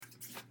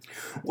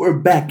We're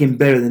back and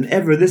better than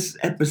ever. This is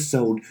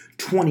episode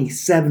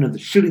 27 of the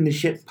Shooting the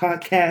Shit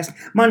podcast.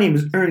 My name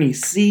is Ernie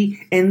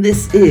C, and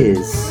this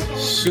is...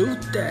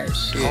 Shoot that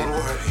shit. Don't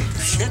worry.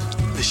 Shoot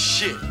the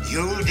shit.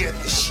 You'll get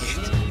the shit.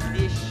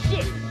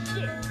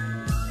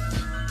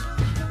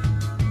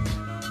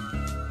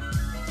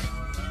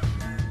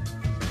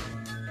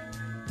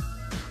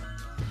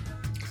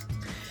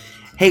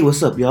 Hey,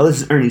 what's up, y'all?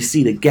 This is Ernie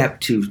C, the Gap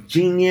Tooth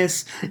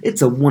Genius.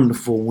 It's a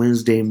wonderful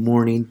Wednesday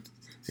morning.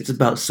 It's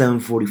about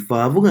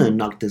 7:45. We're gonna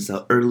knock this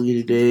out early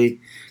today.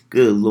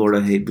 Good Lord,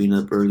 I hate being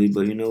up early,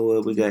 but you know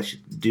what? We got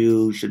shit to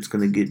do. Shit's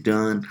gonna get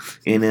done,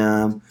 and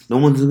no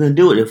one's gonna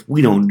do it if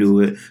we don't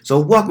do it. So,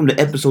 welcome to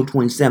episode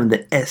 27,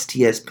 the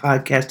STS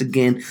podcast.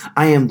 Again,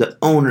 I am the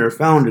owner,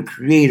 founder,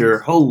 creator,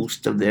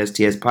 host of the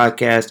STS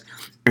podcast,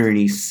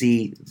 Ernie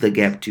C, the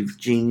Gap Tooth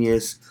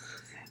Genius.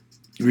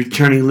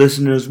 Returning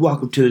listeners,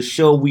 welcome to the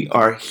show. We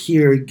are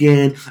here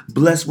again,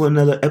 blessed with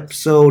another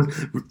episode.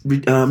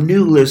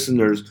 New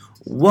listeners,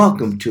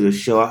 welcome to the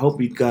show. I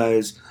hope you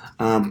guys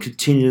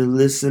continue to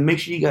listen. Make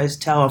sure you guys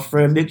tell a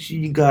friend. Make sure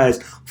you guys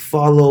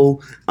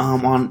follow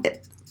on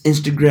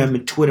Instagram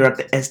and Twitter at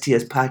the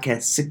STS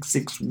Podcast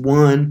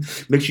 661.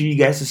 Make sure you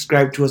guys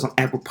subscribe to us on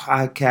Apple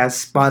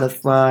Podcasts,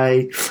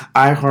 Spotify,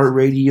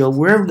 iHeartRadio,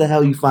 wherever the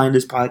hell you find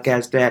this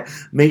podcast at.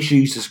 Make sure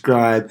you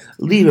subscribe.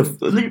 Leave a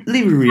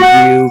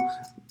review.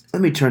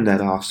 Let me turn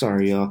that off.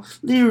 Sorry, y'all.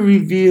 Leave a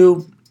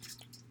review.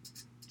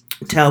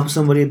 Tell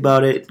somebody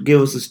about it.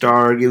 Give us a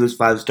star. Give us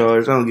 5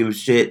 stars. I don't give a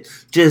shit.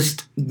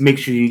 Just make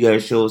sure you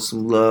guys show us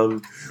some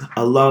love.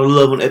 A lot of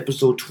love on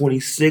episode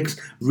 26.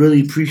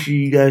 Really appreciate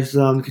you guys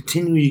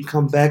continuing to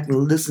come back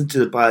and listen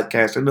to the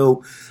podcast. I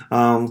know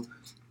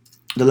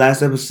the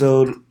last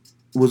episode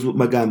was with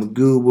my guy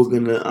Magoo. We're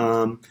going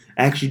to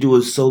actually do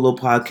a solo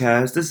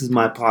podcast. This is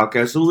my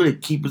podcast, so we're going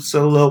to keep it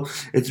solo.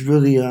 It's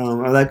really, I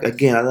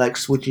like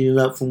switching it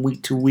up from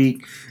week to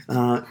week.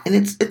 And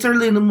it's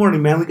early in the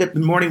morning, man. We got the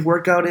morning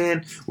workout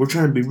in. We're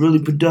trying to be really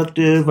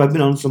productive. I've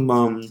been on some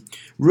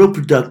real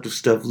productive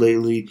stuff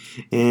lately.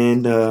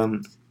 And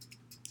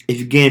if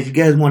you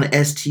guys want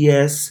an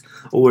STS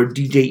or a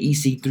DJ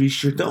EC3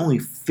 shirt, they're only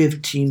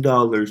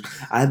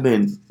 $15. I've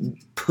been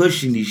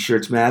pushing these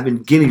shirts, man. I've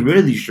been getting rid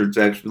of these shirts,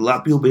 actually. A lot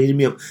of people have been hitting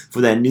me up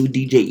for that new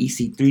DJ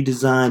EC3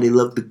 design. They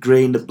love the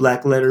gray and the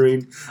black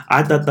lettering.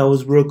 I thought that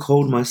was real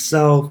cold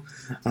myself.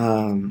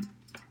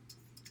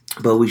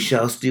 But we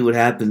shall see what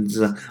happens.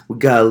 We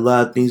got a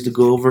lot of things to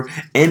go over.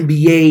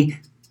 NBA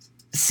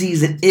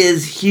season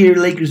is here.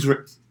 Lakers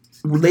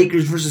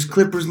versus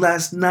Clippers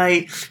last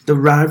night. The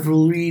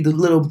rivalry, the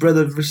little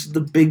brother versus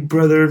the big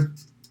brother.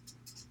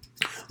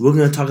 We're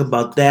going to talk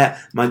about that.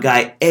 My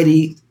guy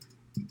Eddie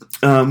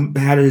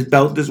had his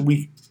bout this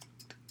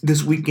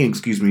weekend,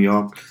 excuse me,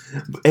 y'all.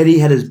 Eddie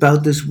had his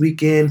bout this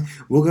weekend.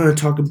 We're going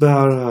to talk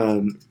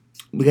about,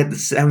 we got the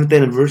 7th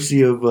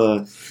anniversary of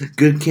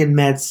Good Kid,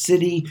 Mad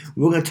City.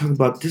 We're going to talk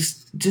about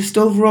just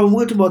overall, we're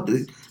going to talk about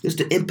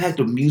the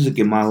impact of music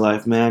in my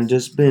life, man.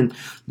 Just been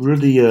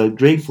really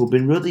grateful,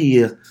 been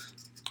really...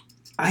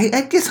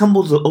 I guess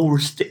humble is an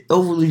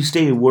overly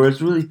stated word.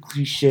 It's really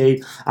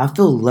cliche. I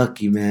feel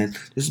lucky, man.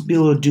 Just to be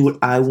able to do what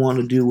I want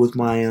to do with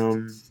my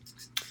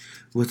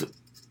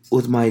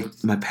with my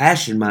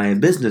passion, my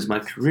business, my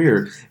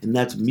career, and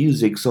that's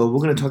music. So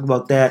we're gonna talk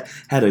about that.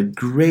 Had a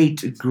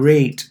great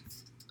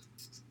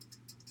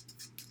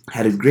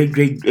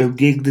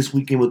gig this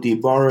weekend with the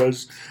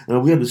Ibarras.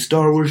 We have the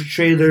Star Wars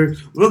trailer.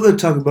 We're going to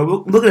talk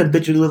about, we're going to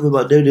bitch a little bit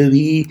about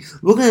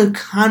WWE. We're going to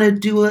kind of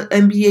do an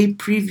NBA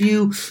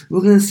preview.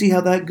 We're going to see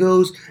how that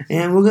goes.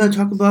 And we're going to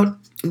talk about,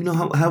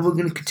 how we're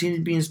going to continue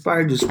to be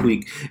inspired this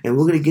week. And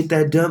we're going to get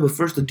that done. But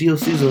first, the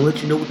DLCs will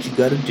let you know what you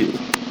got to do.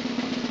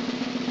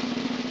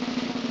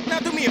 Now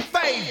do me a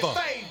favor.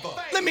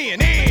 Let me in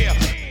here.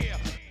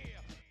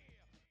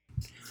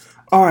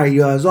 Alright,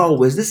 y'all, as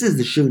always, this is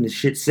the Shooting the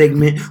Shit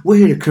segment. We're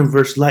here to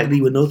converse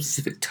lightly with no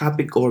specific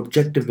topic or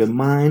objective in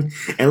mind.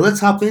 And let's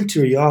hop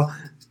into it, y'all.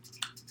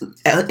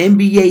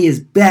 NBA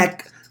is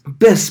back.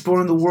 Best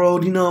sport in the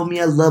world. You know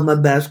me, I love my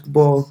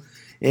basketball.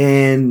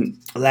 And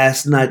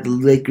last night, the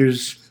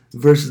Lakers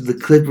versus the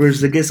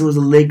Clippers. I guess it was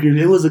the Lakers.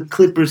 It was a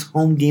Clippers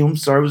home game. I'm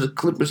sorry, it was a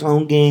Clippers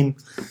home game.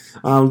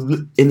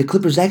 And the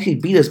Clippers actually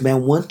beat us,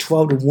 man,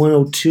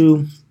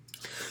 112-102.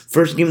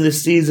 First game of the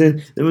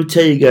season. Let me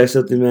tell you guys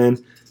something,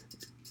 man.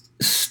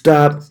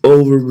 Stop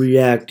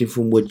overreacting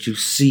from what you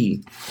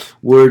see.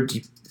 We're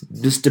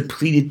this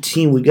depleted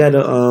team. We got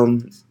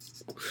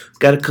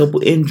a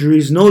couple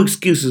injuries. No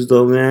excuses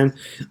though, man.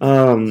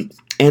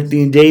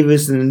 Anthony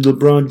Davis and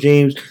LeBron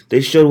James,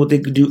 they showed what they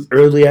could do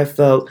early. I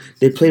felt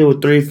they played over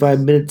 35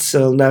 minutes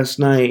last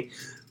night,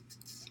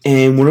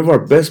 and one of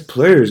our best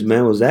players,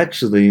 man, was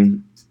actually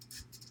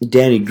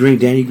Danny Green.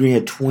 Danny Green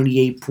had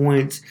 28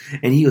 points,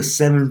 and he was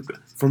 7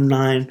 from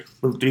 9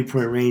 from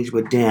 3-point range.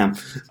 But damn,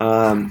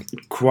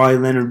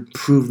 Kawhi Leonard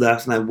proved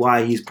last night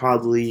why he's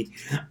probably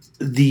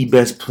the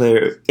best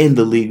player in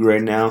the league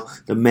right now.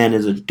 The man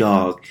is a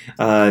dog.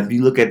 If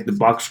you look at the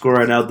box score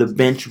right now, the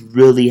bench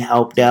really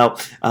helped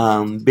out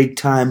big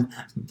time.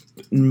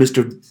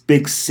 Mr.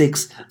 Big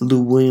Six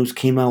Lou Williams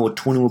came out with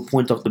 21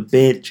 points off the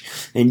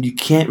bench, and you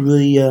can't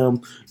really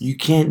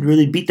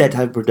beat that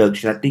type of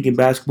production. I think in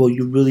basketball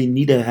you really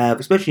need to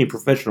have, especially in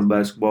professional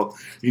basketball,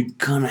 you're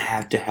gonna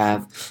have to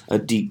have a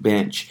deep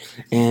bench.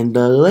 And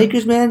the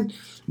Lakers, man,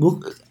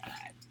 well,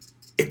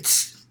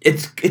 it's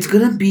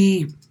gonna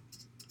be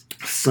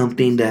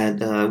something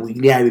that we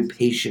gotta be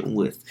patient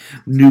with.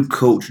 New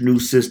coach, new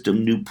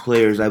system, new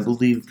players. I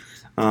believe.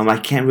 I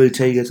can't really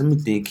tell you guys. Let me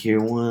think here.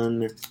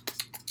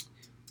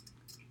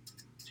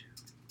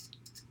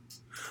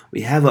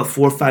 We have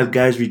 4 or 5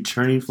 guys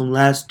returning from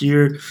last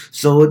year,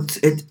 so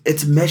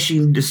it's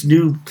meshing this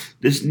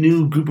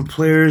new group of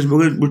players.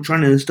 We're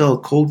trying to instill a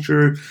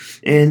culture,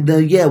 and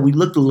we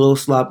looked a little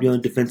sloppy on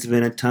the defensive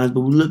end at times,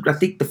 but I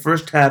think the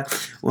first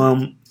half,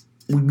 we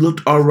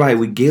looked all right.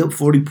 We gave up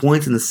 40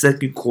 points in the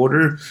second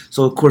quarter,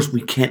 so of course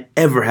we can't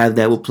ever have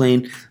that. We're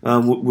playing,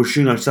 we're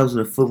shooting ourselves in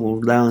the foot. We're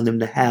allowing them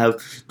to have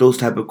those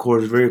type of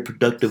quarters, very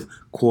productive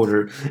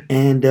quarter,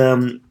 and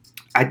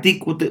I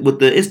think with the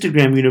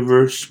Instagram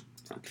universe.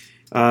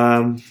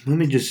 Let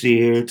me just see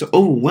here. It's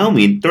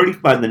overwhelming,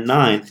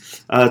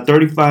 35-9.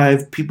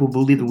 35 people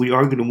believe that we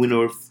are going to win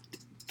over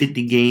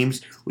 50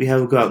 games. We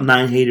have about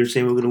 9 haters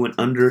saying we're going to win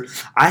under.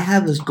 I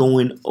have us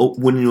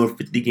winning over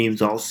 50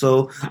 games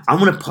also. I'm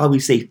going to probably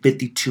say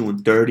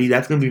 52-30.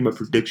 That's going to be my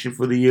prediction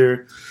for the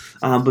year.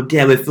 But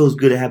damn, it feels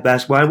good to have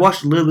basketball. I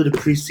watched a little bit of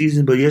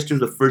preseason, but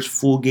yesterday was the first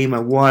full game I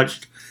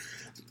watched.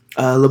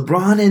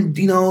 LeBron and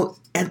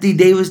Anthony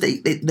Davis,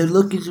 they're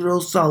looking real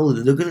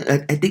solid. They're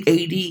gonna. I think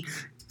AD.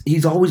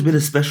 He's always been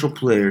a special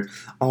player.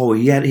 Oh,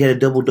 he had a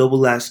double-double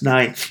last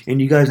night, and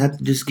you guys have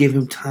to just give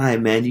him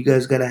time, man. You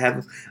guys got to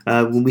have,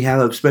 when we have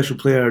a special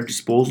player at our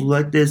disposal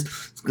like this,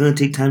 it's going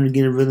to take time to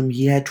get in rhythm.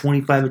 He had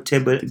 25 and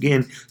 10, but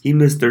again, he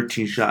missed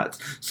 13 shots.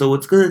 So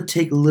it's going to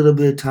take a little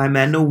bit of time.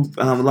 Man, I know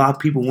a lot of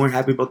people weren't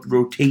happy about the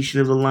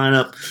rotation of the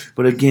lineup,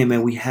 but again,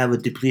 man, we have a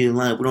depleted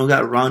lineup. We don't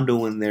got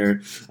Rondo in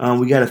there.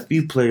 We got a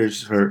few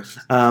players hurt.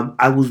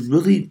 I was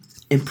really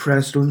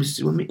impressed. I'm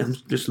just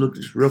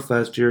looking real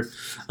fast here.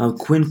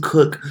 Quinn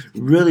Cook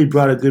really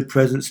brought a good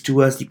presence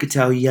to us. You could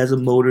tell he has a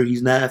motor.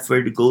 He's not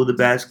afraid to go to the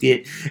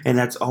basket, and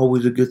that's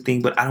always a good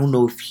thing. But I don't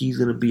know if he's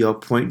going to be our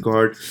point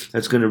guard.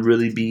 That's going to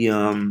really be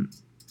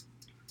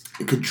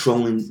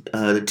controlling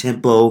the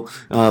tempo,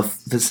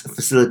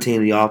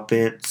 facilitating the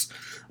offense.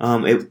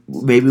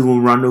 Maybe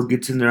when Rondo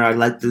gets in there, I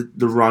like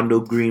the Rondo,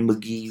 Green,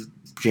 McGee,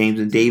 James,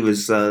 and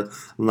Davis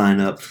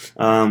lineup.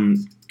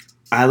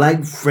 I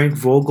like Frank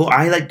Vogel.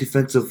 I like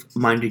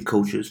defensive-minded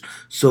coaches.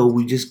 So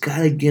we just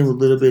gotta give him a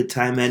little bit of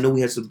time. I know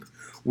we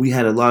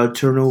had a lot of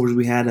turnovers.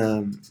 We gave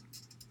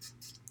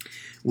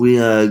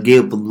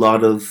up a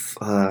lot of.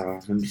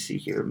 Let me see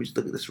here. Let me just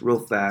look at this real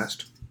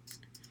fast.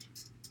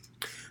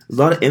 A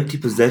lot of empty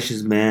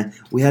possessions, man.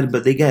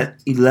 But they got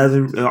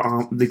 11.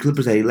 The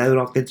Clippers had 11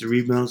 offensive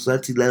rebounds, so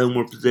that's 11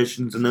 more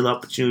possessions, another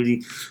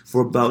opportunity for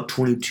about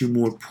 22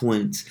 more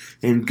points.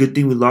 And good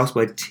thing we lost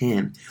by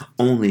 10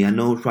 only. I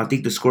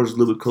think the score is a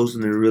little bit closer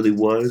than it really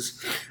was.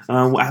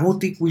 I don't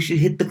think we should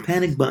hit the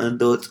panic button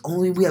though.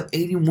 We have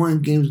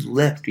 81 games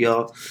left,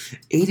 y'all.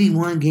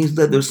 81 games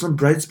left. There's some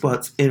bright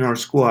spots in our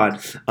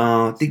squad.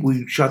 I think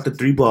we shot the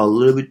 3-ball a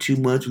little bit too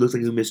much. It looks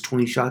like we missed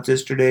 20 shots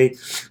yesterday.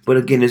 But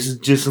again, this is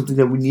just something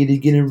that we need to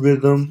get in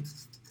rhythm,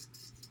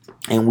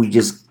 and we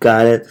just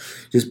gotta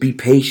be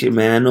patient,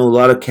 man. I know a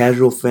lot of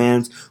casual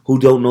fans who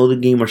don't know the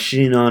game are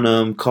shitting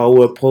on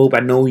Caldwell Pope. I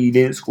know he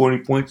didn't score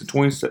any points in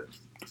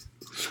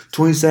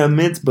 27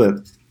 minutes,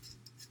 but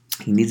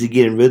he needs to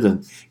get in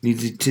rhythm. He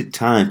needs to take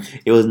time.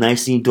 It was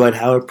nice seeing Dwight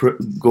Howard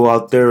go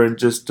out there and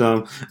just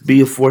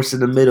be a force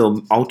in the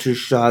middle, alter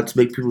shots,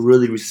 make people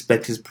really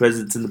respect his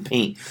presence in the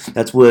paint.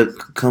 That's what it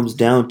comes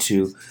down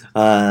to.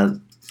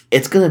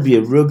 It's going to be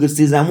a real good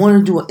season. I want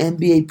to do an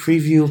NBA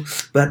preview,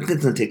 but I think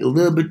it's going to take a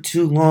little bit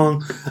too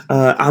long.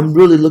 I'm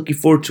really looking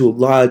forward to a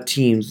lot of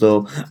teams,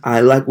 though.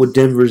 I like what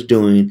Denver's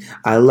doing.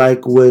 I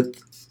like what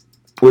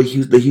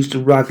the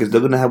Houston Rockets.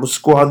 They're going to have a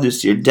squad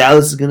this year.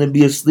 Dallas is going to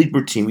be a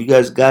sleeper team. You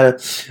guys got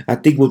to, I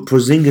think with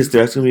Porzingis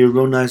there, it's going to be a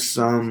real nice it's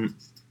going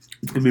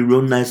to be a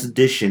real nice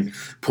addition.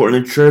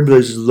 Portland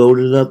Trailblazers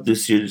loaded up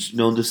this year.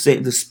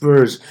 The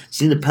Spurs.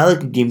 Seen the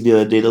Pelican game the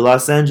other day. The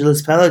Los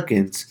Angeles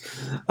Pelicans.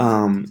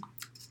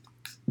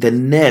 The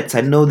Nets,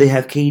 I know they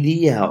have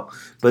KD out,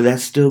 but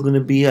that's still going to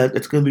be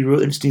it's going to be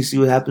real interesting to see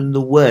what happens in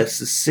the West.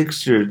 The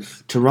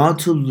Sixers,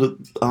 Toronto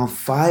looked on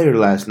fire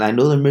last night. I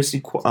know they're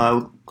missing,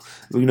 the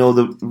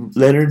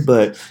Leonard,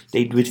 but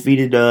they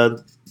defeated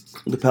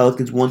the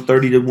Pelicans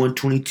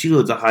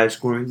 130-122. It's a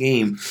high-scoring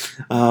game.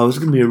 It's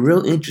going to be a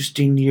real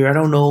interesting year. I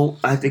don't know.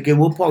 I think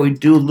we'll probably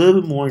do a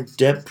little bit more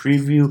in-depth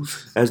preview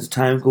as the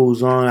time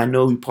goes on. I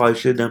know we probably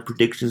should have done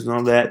predictions and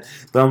all that,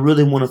 but I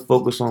really want to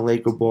focus on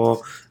Laker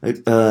ball.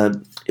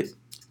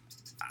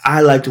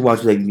 I like to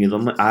watch Laker games.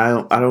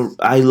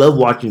 I love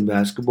watching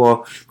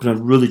basketball because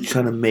I'm really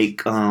trying to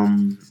make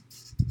I'm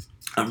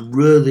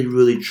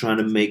really trying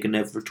to make an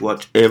effort to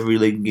watch every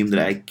Laker game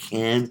that I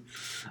can.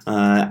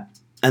 Uh,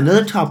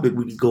 Another topic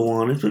we could go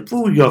on is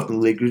before we get off the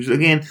Lakers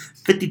again.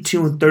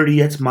 52-30.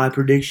 That's my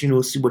prediction.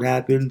 We'll see what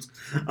happens.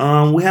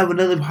 We have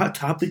another hot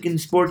topic in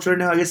sports right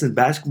now. I guess in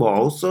basketball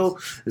also.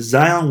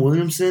 Zion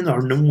Williamson,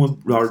 our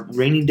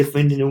reigning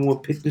defending number one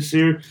pick this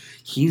year,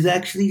 he's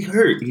actually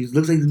hurt. He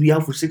looks like he'll be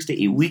out for 6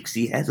 to 8 weeks.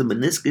 He has a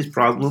meniscus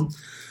problem.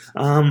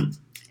 And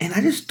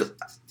I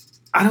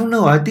don't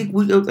know. I think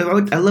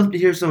I'd love to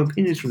hear some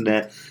opinions from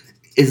that.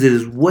 Is it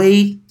his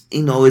weight?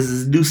 Is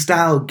his new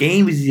style of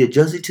game? Is he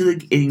adjusted to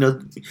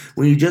the?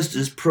 When he adjusts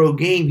his pro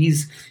game,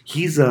 he's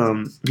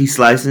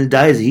slicing and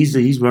dicing.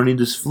 He's running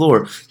this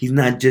floor. He's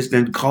not just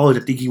in college.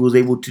 I think he was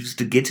able to just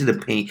to get to the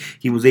paint.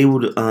 He was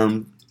able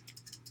to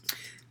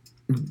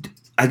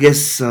I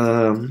guess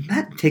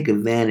not take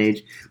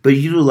advantage, but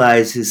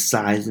utilize his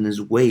size and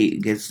his weight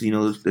against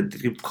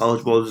the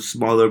college ball is a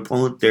smaller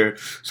opponent there.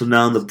 So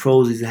now in the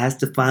pros, he has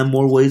to find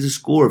more ways to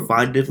score,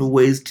 find different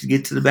ways to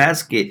get to the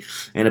basket,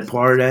 and a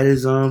part of that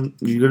is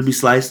you're gonna be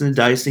slicing and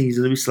dicing. He's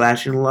gonna be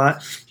slashing a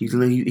lot. He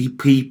plays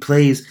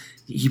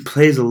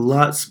a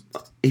lot.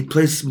 He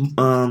plays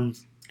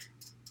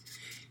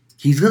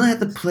he's gonna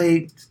have to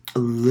play a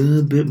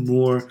little bit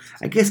more,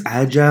 I guess,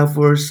 agile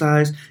for his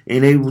size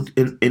and able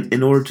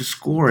in order to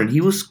score. And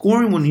he was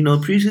scoring when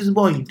preseason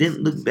ball. He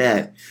didn't look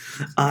bad.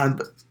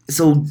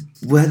 So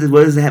what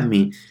does that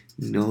mean?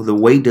 The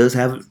weight does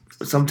have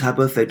some type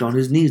of effect on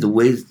his knees. The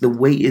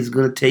weight is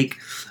gonna take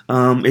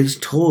its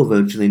toll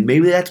eventually.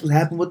 Maybe that's what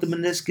happened with the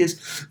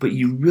meniscus. But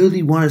you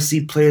really want to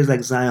see players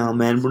like Zion,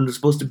 man. When they're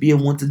supposed to be a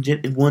once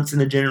in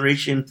a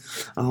generation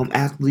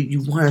athlete,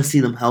 you want to see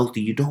them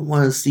healthy. You don't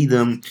want to see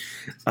them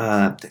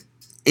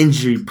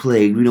injury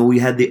plagued. We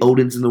had the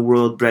Odins in the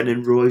world,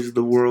 Brandon Roy's of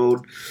the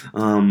world.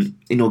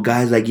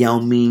 Guys like Yao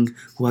Ming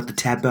who had to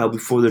tap out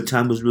before their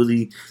time was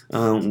really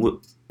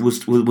was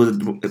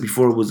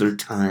before it was their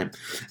time,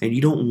 and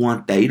you don't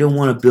want that. You don't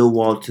want to Bill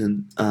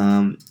Walton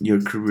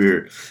your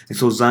career. And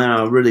so Zion,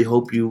 I really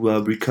hope you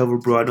recover,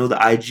 bro. I know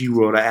the IG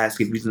world. I asked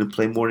if he's going to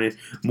play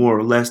more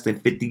or less than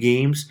 50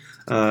 games.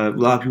 A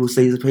lot of people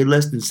say he's going to play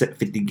less than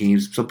 50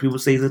 games. Some people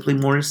say he's going to play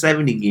more than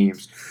 70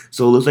 games.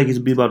 So it looks like it's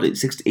going to be about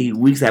 6 to 8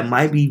 weeks. That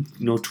might be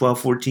 12,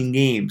 14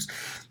 games.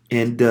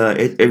 And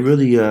it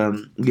really,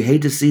 you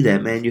hate to see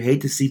that, man. You hate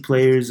to see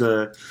players,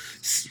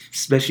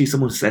 especially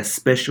someone as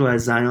special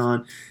as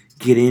Zion,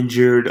 get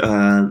injured.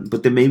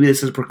 But then maybe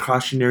this is a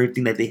precautionary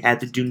thing that they have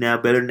to do now,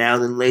 better now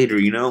than later,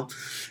 Guys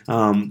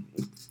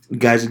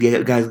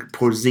like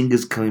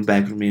Porzingis coming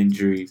back from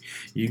injury.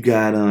 You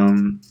got,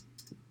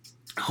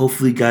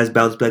 hopefully guys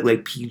bounce back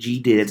like PG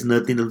did. That's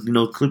another thing.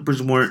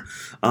 Clippers weren't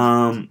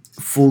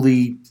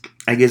fully,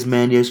 I guess,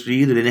 man yesterday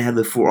either. They didn't have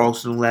the full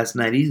arsenal last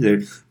night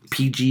either.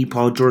 PG,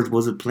 Paul George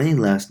wasn't playing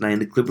last night,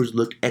 and the Clippers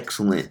looked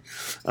excellent.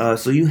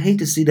 So you hate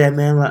to see that,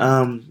 man.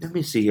 Let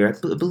me see here. I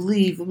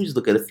believe, let me just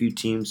look at a few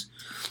teams.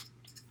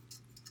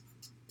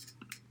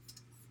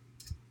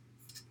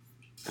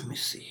 Let me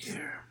see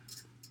here.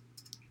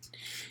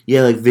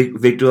 Yeah, like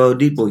Victor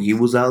Oladipo, he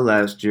was out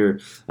last year.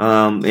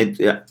 And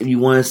you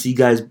want to see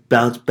guys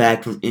bounce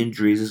back from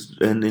injuries,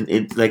 and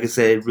it, like I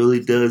said, it really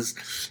does.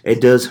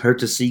 It does hurt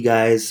to see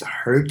guys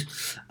hurt,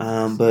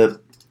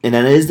 but. And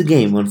that is the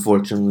game,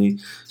 unfortunately.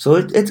 So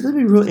it's gonna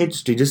be real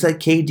interesting. Just like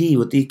KD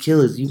with the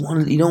Achilles, you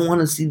don't want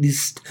to see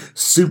these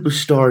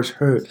superstars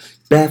hurt.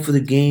 Bad for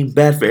the game,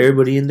 bad for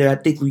everybody in there. I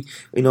think we,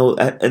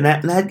 and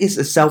I guess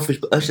it's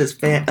selfish, but us as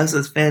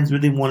fans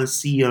really want to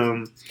see,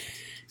 the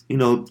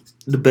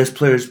best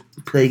players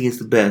play against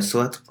the best.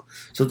 So that's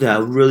something I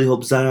really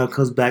hope Zion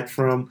comes back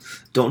from.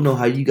 Don't know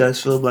how you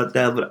guys feel about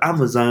that, but I'm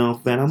a Zion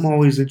fan. I'm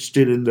always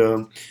interested in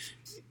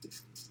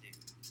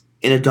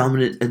a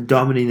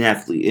dominant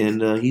athlete,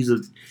 and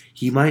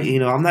he might,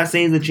 I'm not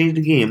saying he's gonna change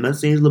the game. I'm not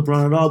saying he's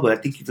LeBron at all, but I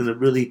think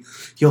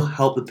he'll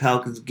help the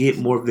Pelicans get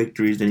more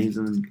victories than he's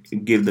gonna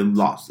give them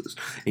losses,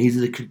 and he's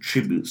gonna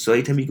contribute. So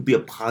anytime you can be a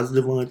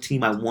positive on a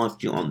team, I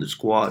want you on the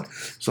squad.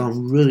 So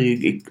I'm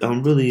really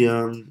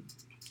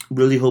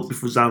hoping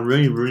for Zion.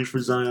 Rooting for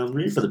Zion. I'm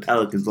rooting for the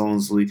Pelicans,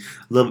 honestly.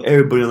 Love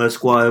everybody on that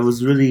squad. It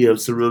was really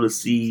surreal to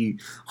see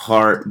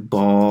Hart,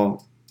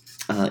 Ball,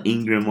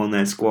 Ingram on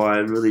that squad.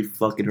 It really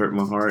fucking hurt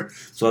my heart.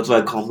 So that's why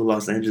I call them the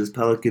Los Angeles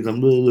Pelicans.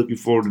 I'm really looking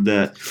forward to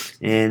that.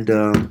 And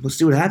we'll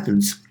see what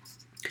happens.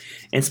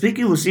 And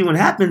speaking of we'll see what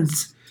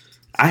happens,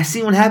 I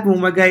see what happened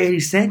when my guy Eddie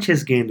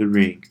Sanchez gained the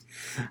ring.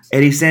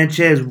 Eddie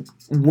Sanchez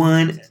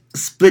won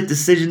split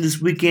decision this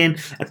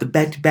weekend at the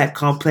back-to-back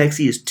complex.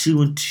 He is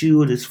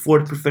 2-2 in his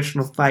fourth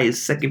professional fight,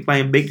 his second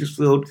fight in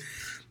Bakersfield.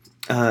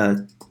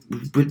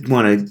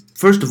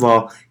 First of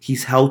all,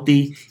 he's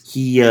healthy.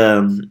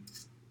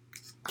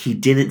 He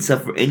didn't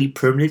suffer any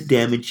permanent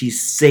damage.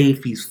 He's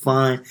safe. He's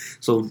fine.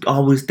 So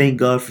always thank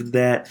God for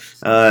that.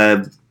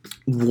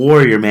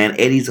 Warrior, man.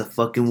 Eddie's a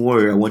fucking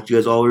warrior. I want you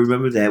guys all to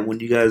remember that. When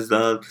you guys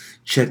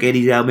check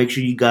Eddie out, make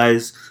sure you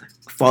guys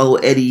Follow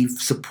Eddie,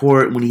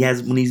 support when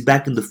he's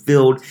back in the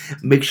field.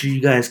 Make sure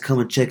you guys come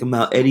and check him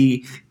out.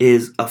 Eddie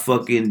is a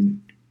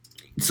fucking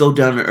so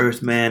down to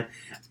earth man,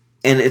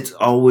 and it's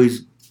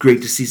always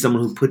great to see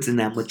someone who puts in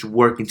that much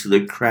work into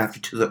their craft,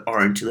 into their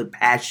art, into their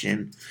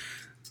passion,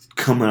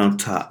 coming on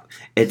top.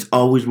 It's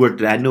always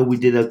worked. I know we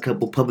did a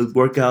couple public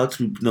workouts.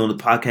 We know the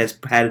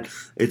podcast had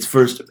its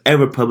first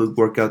ever public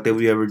workout that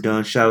we ever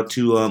done. Shout out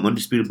to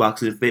Undisputed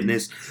Boxing and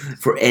Fitness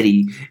for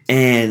Eddie.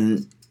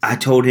 And I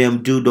told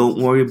him, dude,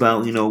 don't worry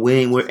about, it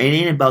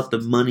ain't about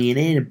the money. It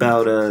ain't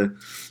about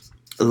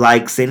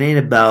likes. It ain't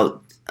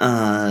about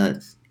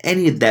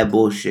any of that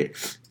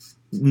bullshit.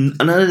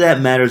 None of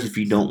that matters if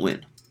you don't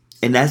win.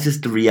 And that's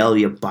just the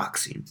reality of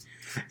boxing.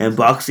 And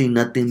boxing,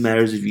 nothing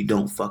matters if you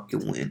don't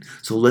fucking win.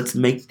 So let's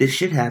make this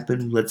shit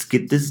happen. Let's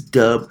get this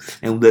dub,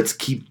 and let's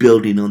keep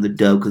building on the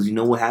dub. Because you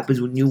know what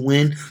happens when you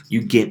win?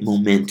 You get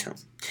momentum.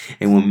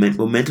 And when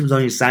momentum's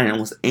on your side in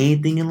almost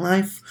anything in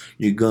life,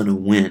 you're going to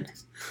win.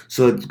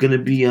 So it's going to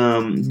be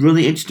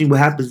really interesting what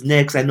happens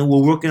next. I know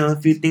we're working on a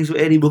few things with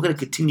Eddie. We're going to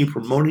continue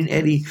promoting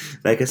Eddie.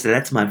 Like I said,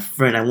 that's my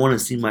friend. I want to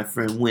see my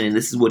friend win. And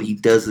this is what he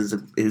does.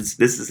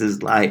 This is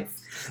his life.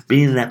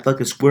 Being in that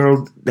fucking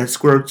square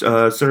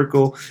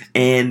circle,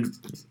 and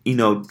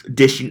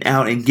dishing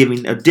out and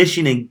giving,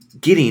 dishing and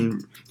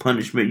getting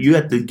punishment. You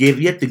have to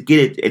give, you have to get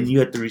it, and you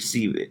have to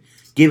receive it.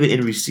 Give it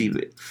and receive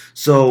it.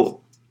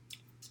 So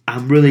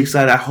I'm really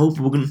excited. I hope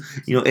we're gonna,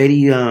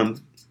 Eddie.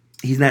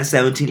 He's not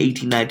 17,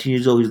 18, 19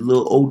 years old. He's a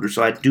little older,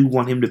 so I do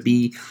want him to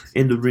be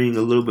in the ring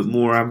a little bit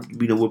more.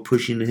 We're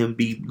pushing him to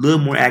be a little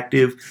more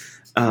active.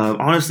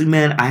 Honestly,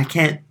 man, I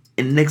can't.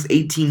 In the next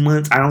 18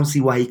 months, I don't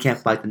see why he can't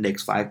fight the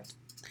next 18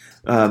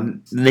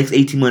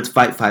 months,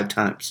 fight 5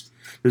 times.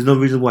 There's no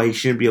reason why he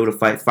shouldn't be able to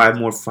fight 5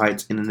 more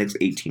fights in the next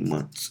 18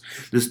 months.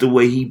 Just the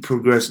way he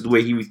progresses, the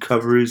way he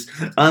recovers.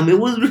 It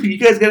was you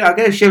guys I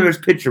gotta share this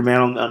picture,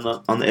 man,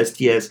 on the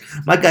STS.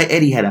 My guy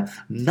Eddie had a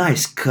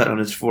nice cut on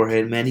his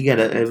forehead, man.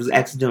 It was an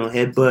accidental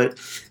headbutt,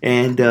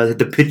 and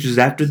the pictures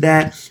after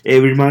that, it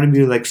reminded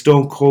me of like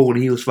Stone Cold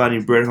when he was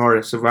fighting Bret Hart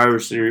at Survivor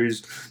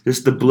Series.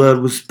 Just the blood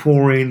was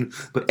pouring,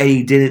 but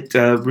Eddie didn't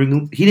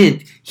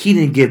He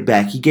didn't give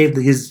back. He gave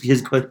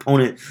his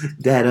opponent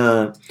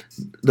that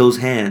those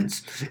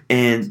hands.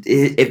 And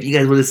if you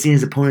guys would have seen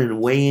his opponent in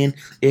weigh-in,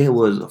 it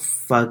was a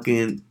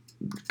fucking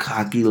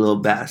cocky little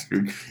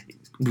bastard.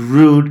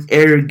 Rude,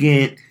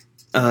 arrogant,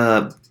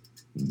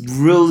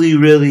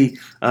 really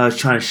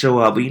trying to show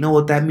up. But you know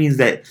what that means?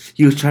 That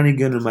he was trying to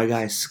get under my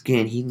guy's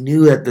skin. He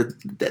knew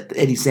that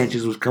Eddie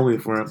Sanchez was coming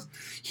for him.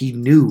 He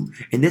knew.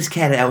 And this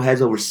cat has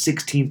over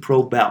 16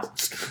 pro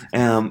belts.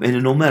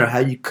 And no matter how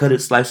you cut it,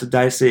 slice or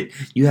dice it,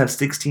 you have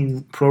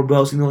 16 pro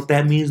belts. You know what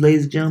that means,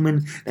 ladies and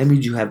gentlemen? That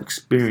means you have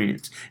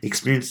experience.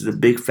 Experience is a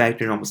big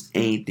factor in almost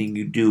anything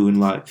you do in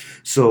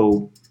life.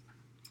 So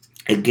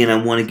again,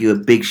 I want to give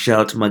a big shout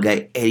out to my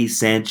guy Eddie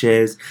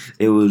Sanchez.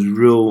 It was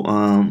real.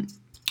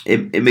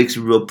 It makes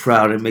me real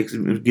proud.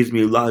 It gives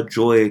me a lot of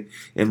joy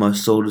in my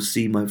soul to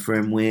see my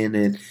friend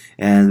win.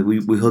 And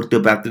we hooked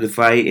up after the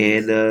fight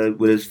and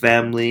with his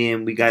family,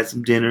 and we got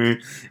some dinner,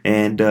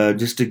 and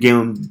just to give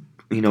him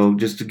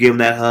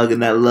that hug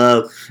and that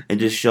love,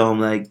 and just show him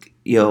like,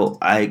 yo,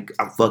 I'm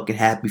fucking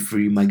happy for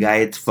you, my guy.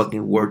 It's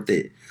fucking worth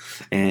it.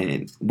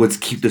 And let's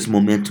keep this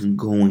momentum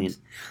going.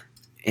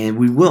 And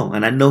we will,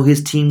 and I know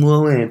his team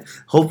will, and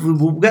hopefully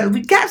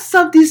we got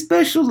something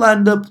special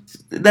lined up.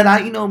 That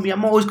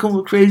I'm always coming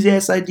with crazy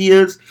ass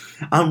ideas.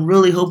 I'm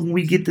really hoping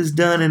we get this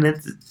done, and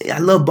I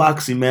love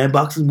boxing, man.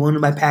 Boxing is one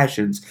of my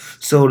passions.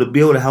 So to be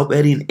able to help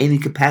Eddie in any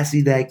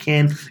capacity that I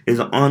can is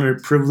an honor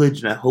and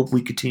privilege, and I hope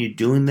we continue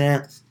doing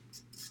that.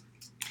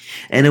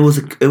 And it was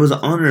an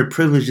honor and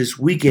privilege this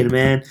weekend,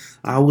 man.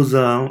 I was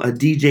a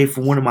DJ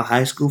for one of my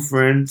high school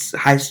friends.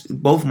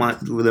 Both my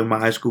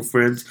high school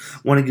friends.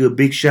 Want to give a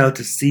big shout out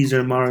to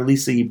Caesar and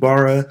Maralisa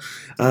Ibarra.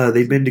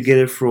 They've been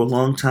together for a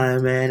long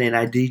time, man. And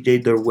I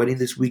DJ'd their wedding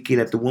this weekend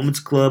at the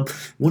Women's Club,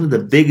 one of the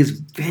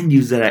biggest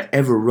venues that I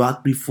ever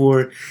rocked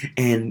before.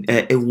 And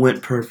it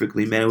went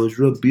perfectly, man. It was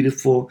real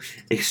beautiful,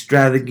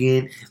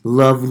 extravagant,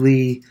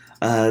 lovely.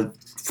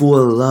 Full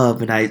of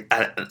love, and I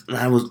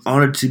was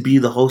honored to be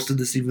the host of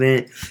this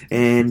event,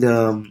 and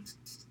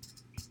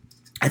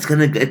that's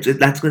gonna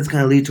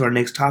kind of lead to our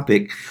next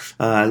topic.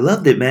 I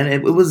loved it, man. I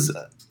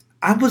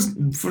was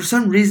for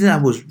some reason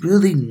I was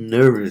really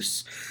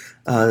nervous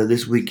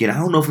this weekend. I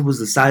don't know if it was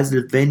the size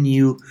of the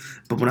venue,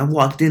 but when I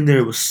walked in there,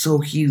 it was so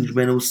huge,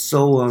 man. It was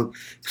so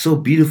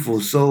beautiful,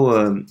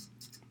 so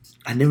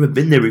I'd never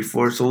been there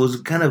before, so it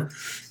was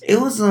it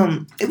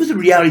was a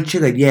reality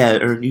check. Like, yeah,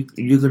 Ern,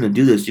 you're gonna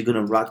do this. You're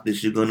gonna rock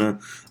this. You're gonna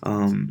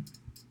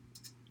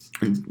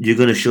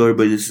show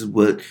everybody this is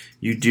what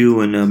you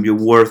do, and you're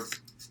worth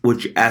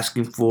what you're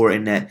asking for,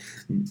 and that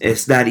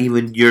it's not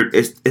even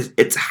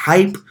it's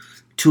hype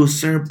to a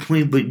certain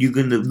point, but you're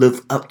gonna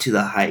live up to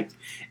the hype.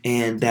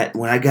 And that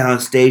when I got on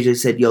stage, I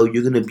said, yo,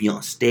 you're gonna be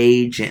on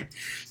stage, and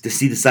to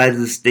see the size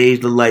of the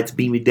stage, the lights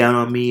beaming down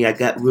on me,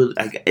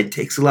 it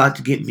takes a lot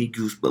to get me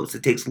goosebumps.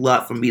 It takes a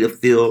lot for me to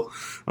feel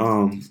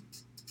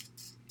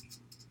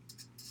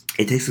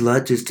it takes a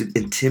lot just to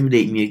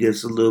intimidate me, I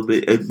guess, a little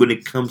bit when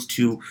it comes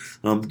to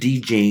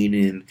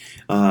DJing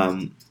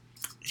and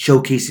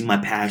showcasing my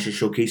passion,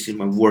 showcasing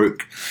my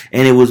work,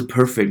 and it was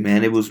perfect,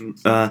 man. It was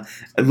a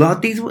lot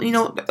of things.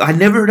 I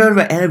never heard of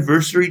an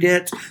anniversary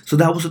dance, so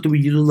that was something we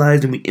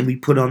utilized and we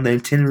put on the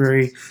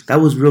itinerary.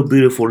 That was real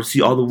beautiful to see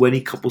all the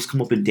wedding couples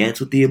come up and dance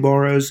with the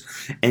Ibarras.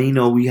 And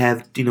we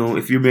have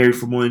if you're married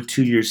for more than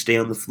 2 years, stay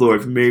on the floor.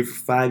 If you're married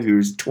for 5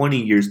 years,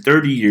 20 years,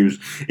 30 years,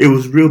 it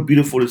was real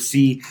beautiful to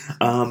see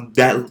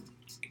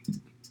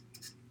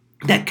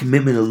that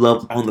commitment of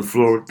love on the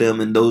floor with them,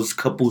 and those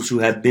couples who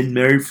have been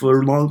married for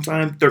a long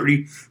time,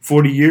 30,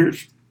 40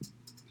 years.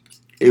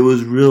 It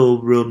was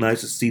real nice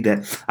to see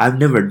that. I've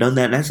never done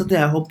that, and that's something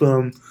I hope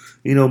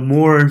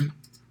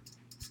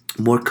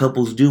more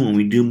couples do when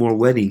we do more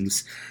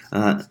weddings.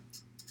 And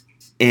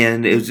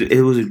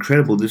it was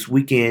incredible this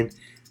weekend.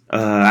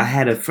 I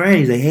had a friend.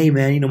 He's like, "Hey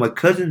man, my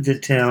cousin's in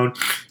town.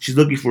 She's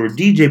looking for a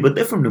DJ, but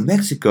they're from New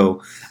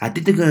Mexico. I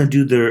think they're gonna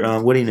do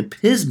their wedding in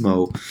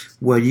Pismo.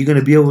 Well, you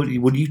gonna be able?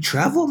 Would you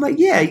travel?" I'm like,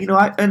 "Yeah,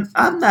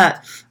 I'm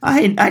not.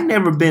 I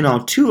never been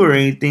on tour or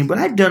anything, but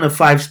I've done a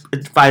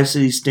five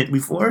city stint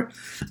before.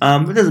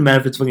 It doesn't matter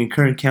if it's fucking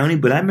Kern County,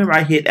 but I remember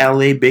I hit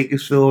L.A.,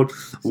 Bakersfield,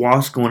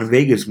 Wasco, and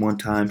Vegas one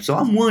time, so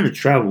I'm willing to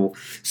travel."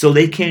 So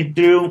they came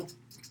through.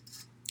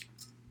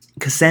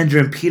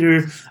 Cassandra and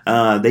Peter,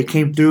 they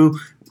came through.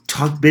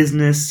 Talked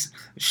business,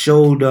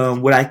 showed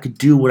what I could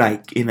do, what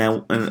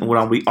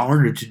I'll be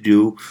honored to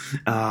do,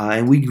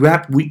 and we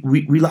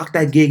locked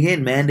that gig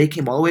in, man. They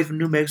came all the way from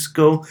New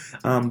Mexico,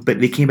 but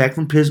they came back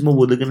from Pismo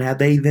where they're gonna have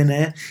that event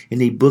at,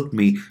 and they booked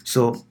me.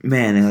 So,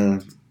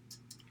 man,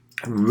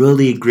 I'm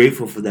really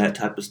grateful for that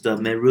type of stuff,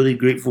 man. Really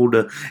grateful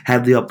to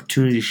have the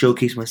opportunity to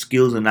showcase my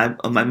skills, and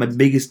my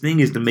biggest thing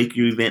is to make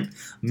your event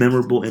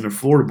memorable and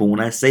affordable.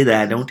 When I say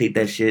that, I don't take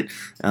that shit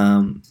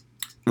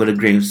with a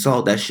grain of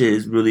salt. That shit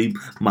is really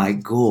my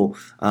goal.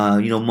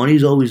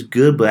 Money's always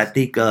good, but I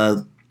think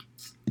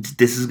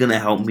this is gonna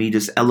help me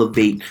just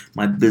elevate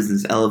my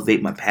business,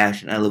 elevate my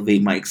passion,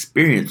 elevate my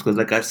experience. Because,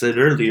 like I said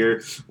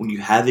earlier, when you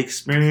have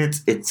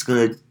experience, it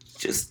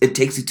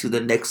takes you to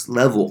the next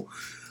level.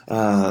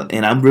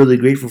 And I'm really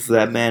grateful for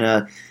that,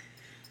 man.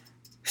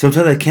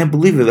 Sometimes I can't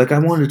believe it. Like I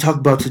wanted to talk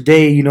about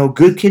today,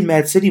 Good Kid,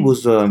 Mad City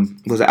was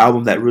an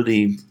album that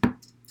really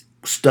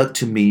stuck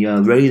to me.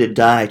 Ready to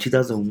Die,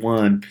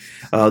 2001.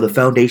 The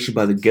Foundation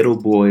by the Ghetto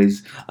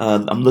Boys.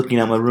 I'm looking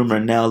at my room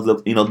right now.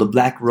 The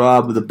Black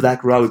Rob, the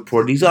Black Rob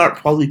Report. These are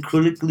probably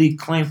critically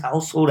acclaimed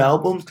household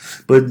albums,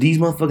 but these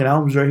motherfucking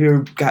albums right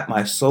here got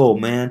my soul,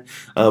 man.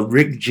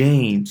 Rick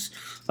James.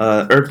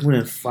 Earth, Wind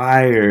and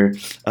Fire,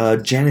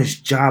 Janis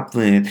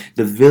Joplin,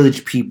 The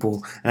Village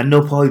People. And I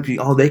know probably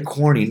people, they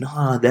corny.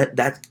 Nah,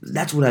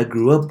 that's what I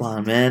grew up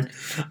on, man.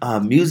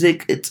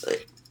 Music,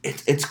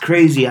 it's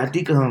crazy. I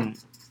think a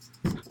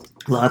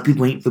lot of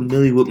people ain't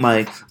familiar with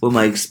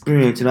my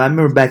experience. And I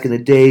remember back in the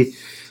day,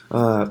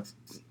 I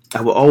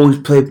would always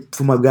play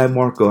for my guy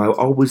Marco. I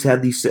always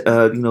have these,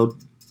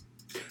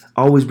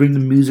 always bring the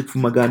music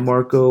from my guy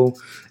Marco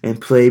and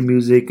play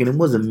music, and it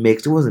wasn't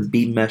mixed, it wasn't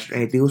beat matched or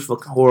anything. It was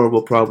fucking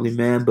horrible, probably,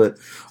 man. But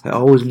I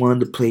always wanted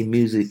to play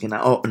music, and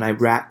I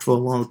rapped for a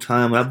long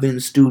time. And I've been in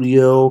the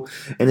studio,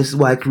 and this is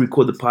why I can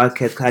record the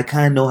podcast. Cause I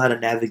kind of know how to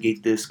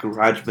navigate this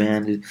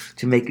GarageBand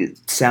to make it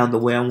sound the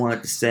way I want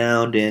it to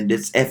sound, and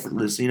it's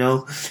effortless,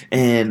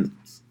 And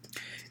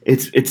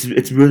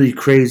it's really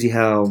crazy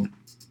how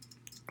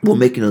we're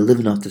making a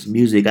living off this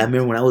music. I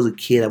remember when I was a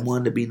kid, I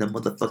wanted to be in the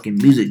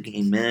motherfucking music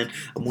game, man.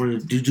 I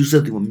wanted to do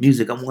something with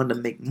music. I wanted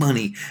to make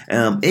money.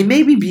 It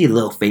made me be a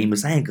little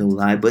famous, I ain't gonna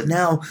lie. But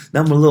now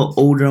that I'm a little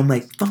older, I'm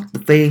like, fuck the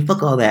fame,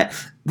 fuck all that.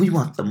 We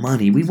want the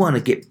money. We want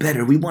to get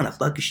better. We want to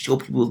fucking show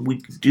people what we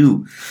can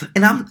do.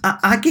 And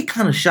I get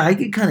kind of shy. I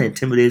get kind of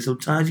intimidated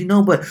sometimes,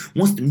 But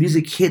once the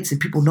music hits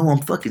and people know I'm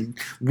fucking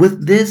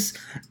with this,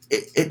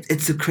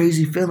 it's a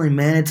crazy feeling,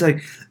 man.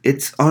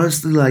 It's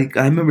honestly like,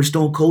 I remember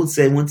Stone Cold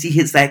said, once he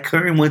hits that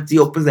curtain, once he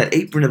opens that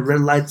apron, the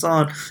red light's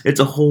on, it's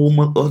a whole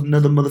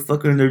another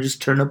motherfucker, and they're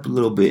just turned up a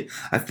little bit.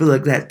 I feel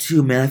like that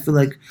too, man. I feel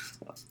like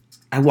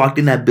I walked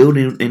in that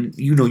building, and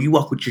you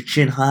walk with your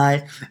chin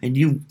high, and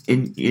you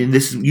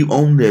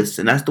own this,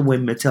 and that's the way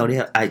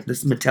mentality.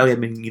 This mentality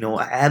I've been,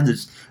 I have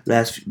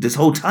this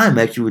whole time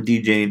actually with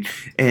DJing,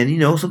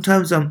 and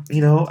sometimes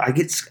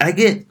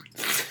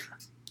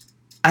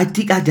I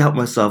think I doubt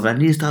myself, and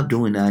I need to stop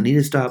doing that. I need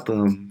to stop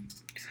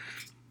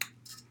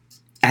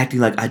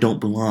acting like I don't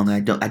belong. I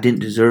didn't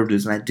deserve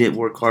this, and I didn't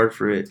work hard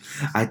for it.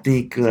 I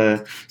think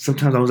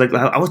sometimes I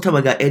was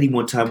telling my guy Eddie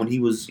one time when he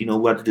was,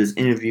 after this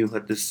interview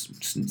at this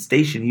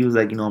station, he was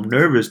like, I'm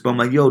nervous, but I'm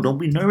like, yo, don't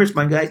be nervous,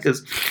 my guy,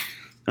 because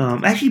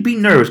actually be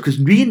nervous, because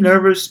being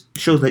nervous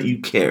shows that you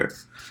care.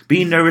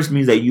 Being nervous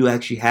means that you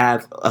actually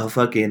have a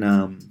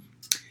fucking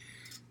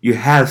you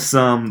have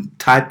some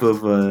type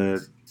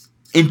of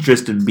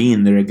interest in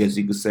being there, I guess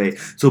you could say.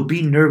 So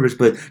be nervous,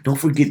 but don't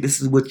forget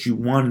this is what you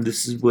want.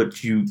 This is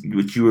what you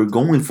are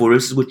going for.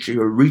 This is what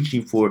you're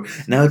reaching for.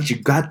 Now that you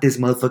got this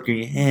motherfucker in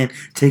your hand,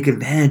 take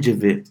advantage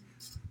of it.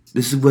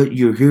 This is what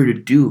you're here to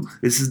do.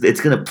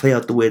 It's gonna play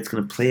out the way it's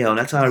gonna play out.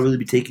 That's how I really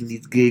be taking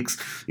these gigs.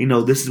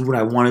 This is what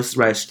I want. This is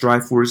what I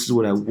strive for. This is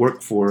what I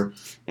work for.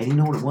 And you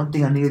know what? One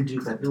thing I need to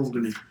do.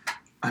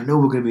 I know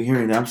we're gonna be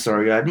hearing that. I'm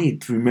sorry. I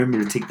need to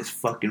remember to take this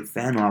fucking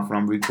fan off when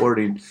I'm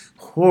recording.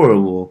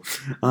 Horrible.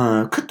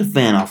 Cut the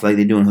fan off like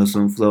they do in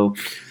Hustle and Flow.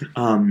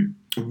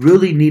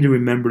 Really need to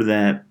remember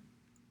that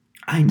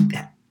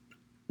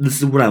this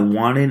is what I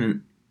wanted,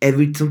 and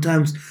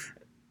sometimes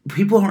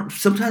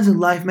in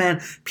life,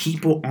 man,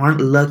 people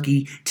aren't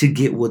lucky to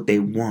get what they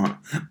want.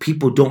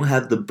 People don't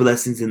have the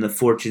blessings and the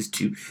fortunes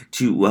to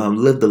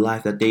live the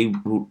life that they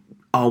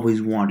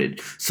always wanted.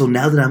 So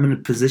now that I'm in a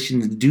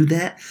position to do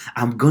that,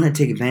 I'm gonna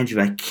take advantage of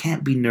it. I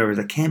can't be nervous.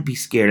 I can't be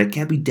scared. I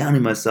can't be down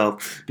on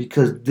myself,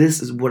 because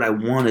this is what I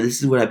wanted. This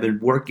is what I've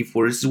been working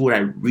for. This is what I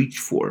reach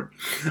for.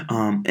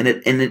 And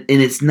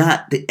it's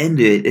not the end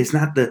of it.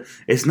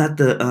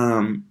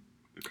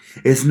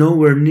 It's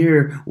nowhere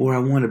near where I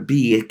want to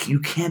be. You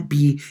can't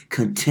be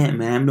content,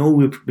 man. I know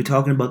we've been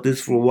talking about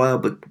this for a while,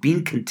 but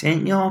being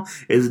content, y'all,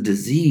 is a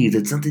disease.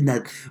 It's something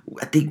that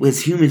I think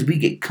as humans, we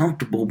get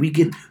comfortable.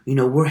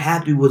 We're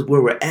happy with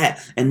where we're at,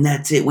 and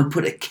that's it. We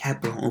put a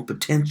cap on our own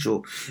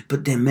potential.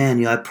 But then,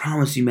 man, I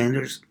promise you,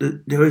 man,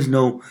 there's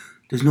no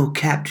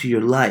cap to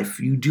your life.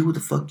 You do what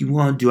the fuck you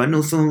want to do. I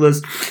know some of us,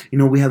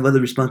 we have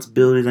other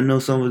responsibilities. I know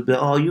some of us,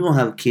 oh, you don't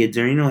have kids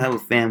or you don't have a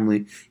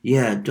family.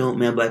 Yeah, I don't,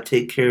 man, but I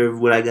take care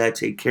of what I got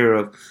to take care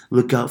of.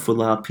 Look out for a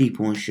lot of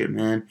people and shit,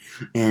 man.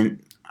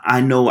 And I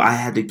know I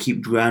had to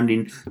keep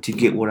grinding to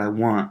get what I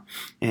want.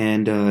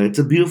 And it's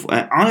a beautiful,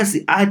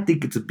 honestly, I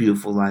think it's a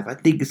beautiful life. I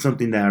think it's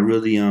something that I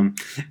really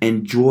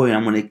enjoy.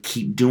 I'm going to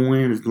keep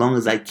doing as long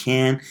as I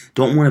can.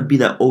 Don't want to be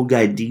that old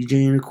guy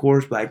DJing, of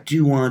course, but I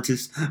do want to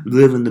just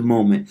live in the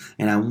moment.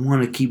 And I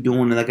want to keep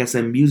doing it. Like I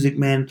said, music,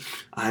 man,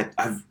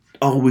 I've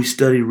always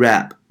studied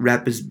rap.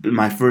 Rap is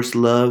my first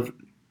love,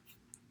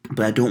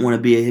 but I don't want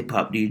to be a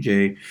hip-hop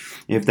DJ,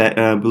 if that,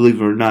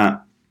 believe it or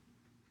not.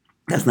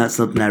 That's not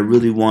something I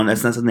really want.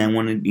 That's not something I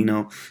want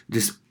to,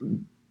 just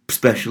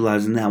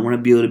specialize in that. I want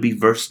to be able to be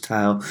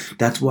versatile.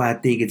 That's why I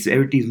think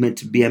everything's meant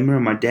to be. I remember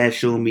my dad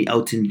showing me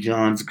Elton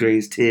John's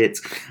greatest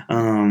hits,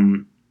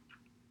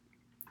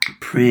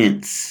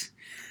 Prince,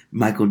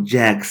 Michael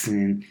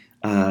Jackson.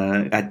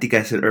 I think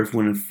I said Earth,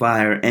 Wind and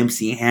Fire,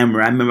 MC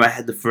Hammer. I remember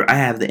I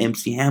have the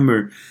MC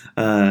Hammer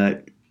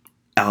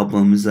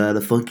albums, The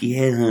Funky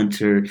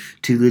Headhunter,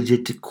 Too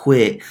Legit to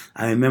Quit.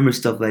 I remember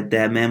stuff like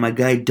that, man. My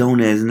guy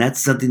Donez, and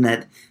that's something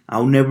that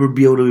I'll never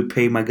be able to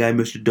repay my guy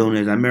Mr.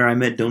 Donez. I remember I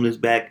met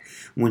Donez back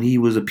when he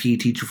was a PE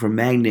teacher for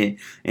Magnet,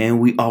 and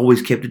we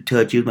always kept in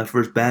touch. He was my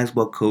first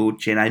basketball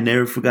coach, and I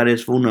never forgot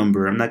his phone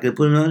number. I'm not going to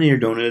put it on here,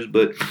 Donez,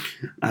 but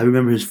I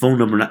remember his phone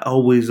number, and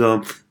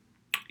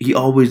he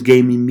always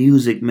gave me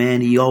music, man.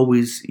 He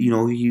always, he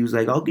was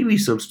like, I'll give you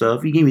some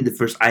stuff. He gave me the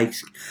first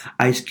Ice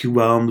Cube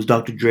albums,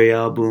 Dr. Dre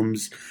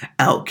albums,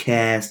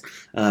 Outkast,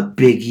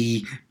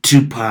 Biggie,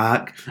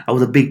 Tupac. I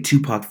was a big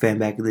Tupac fan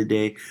back in the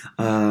day.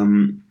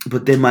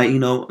 But then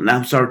now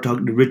I started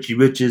talking to Richie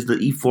Riches, the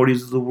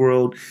E40s of the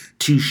world,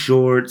 Too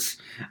Shorts,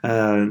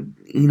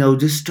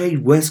 just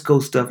straight West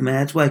Coast stuff, man.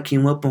 That's what I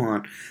came up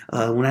on.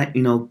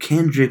 When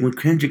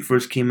Kendrick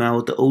first came out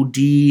with the OD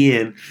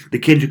and the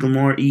Kendrick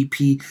Lamar EP,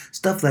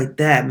 stuff like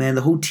that, man.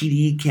 The whole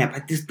TDE camp. I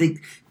just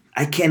think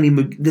I couldn't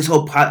even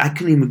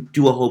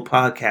do a whole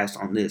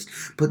podcast on this.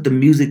 But the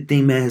music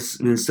thing, man, has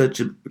been such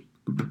an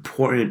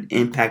important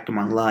impact on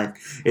my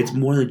life. It's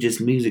more than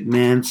just music,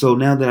 man. So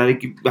now that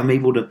I'm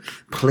able to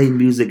play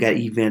music at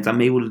events,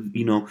 I'm able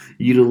to,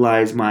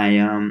 utilize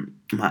my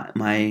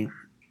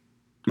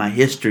my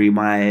history,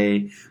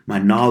 my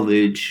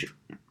knowledge,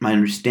 my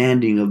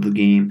understanding of the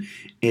game.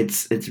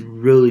 It's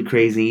really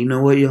crazy. You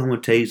know what, yo? I'm gonna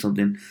tell you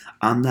something.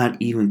 I'm not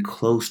even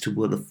close to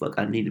where the fuck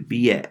I need to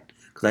be at,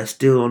 cause I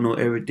still don't know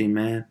everything,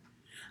 man.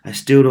 I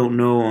still don't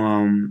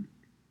know.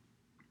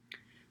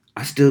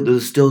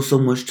 There's still so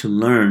much to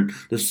learn.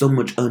 There's so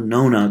much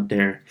unknown out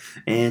there,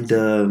 and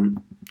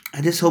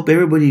I just hope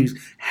everybody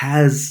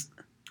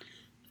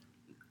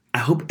I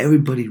hope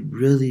everybody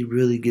really,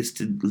 really gets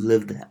to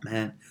live that,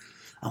 man.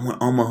 I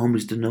want all my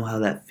homies to know how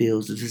that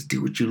feels, to just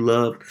do what you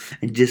love,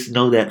 and just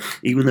know that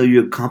even though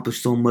you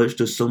accomplish so much,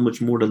 there's so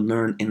much more to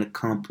learn and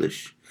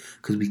accomplish.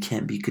 Because we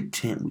can't be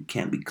content, we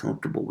can't be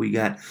comfortable. We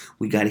got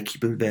to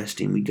keep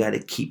investing. We got to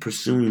keep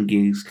pursuing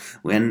gigs,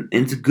 and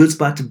it's a good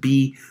spot to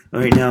be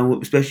right now,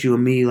 especially with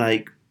me.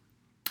 Like,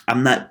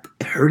 I'm not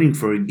hurting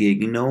for a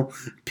gig.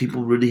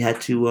 People really had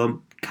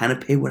to kind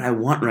of pay what I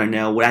want right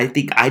now, what I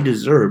think I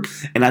deserve.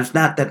 And it's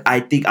not that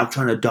I think I'm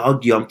trying to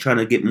dog you. I'm trying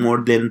to get more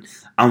than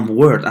I'm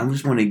worth. I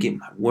just want to get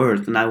my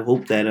worth, and I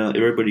hope that I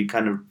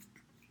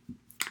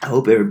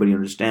hope everybody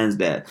understands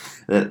that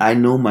I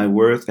know my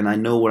worth and I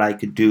know what I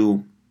could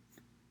do,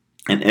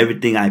 and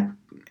everything I'm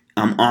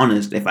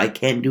honest. If I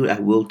can't do it, I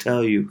will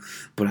tell you.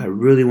 But I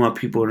really want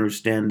people to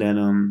understand that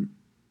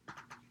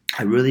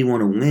I really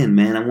want to win,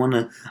 man.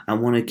 I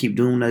wanna keep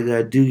doing what I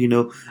gotta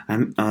do.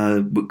 I'm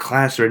with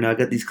class right now. I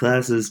got these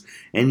classes,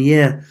 and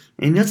yeah,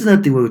 and that's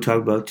another thing we would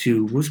talk about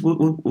too.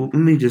 Let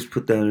me just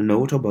put that in a note.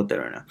 We'll talk about that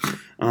right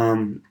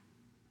now.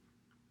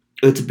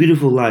 It's a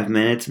beautiful life,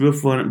 man. It's real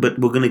fun, but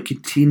we're gonna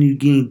continue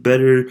getting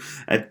better.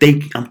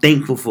 I'm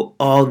thankful for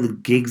all the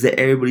gigs that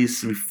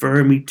everybody's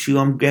referring me to.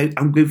 I'm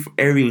grateful for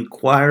every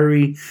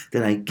inquiry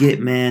that I get,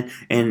 man.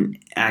 And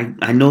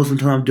I know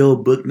sometimes I'm dull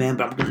book, man,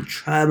 but I'm gonna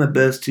try my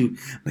best to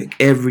make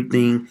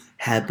everything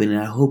happen.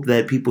 And I hope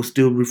that people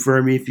still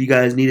refer me. If you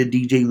guys need a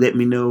DJ, let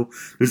me know.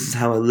 This is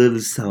how I live.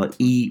 This is how I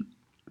eat.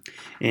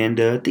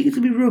 And I think it's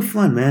gonna be real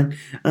fun, man.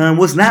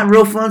 What's not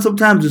real fun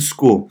sometimes is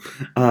school.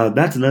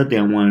 That's another thing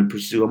I want to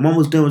pursue. I'm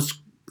almost done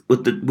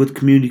with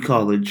community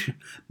college.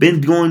 I've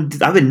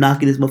been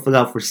knocking this motherfucker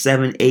out for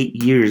 7,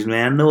 8 years,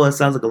 man. I know it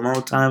sounds like a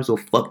long time, so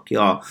fuck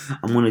y'all.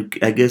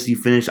 I guess you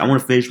finish. I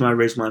want to finish my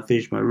race when I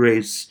finish my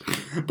race.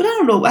 But I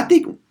don't know. I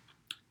think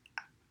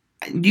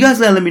you guys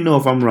gotta let me know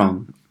if I'm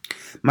wrong.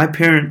 My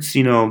parents,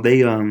 they've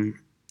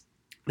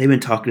been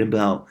talking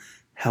about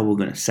how we're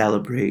gonna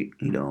celebrate.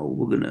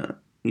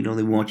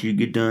 They want you to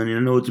get done, and I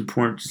know it's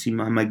important to see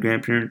my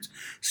grandparents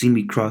see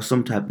me cross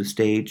some type of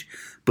stage.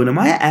 But am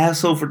I an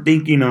asshole for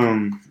thinking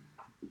I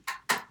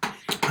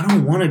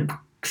don't want to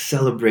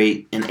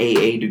celebrate an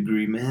AA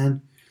degree,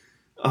 man?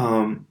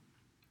 Um,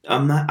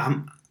 I'm not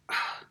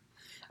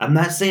I'm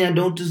not saying I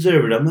don't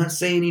deserve it. I'm not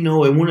saying it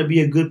wouldn't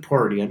be a good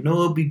party. I know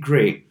it'll be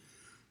great.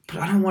 But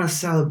I don't want to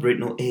celebrate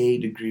no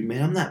AA degree,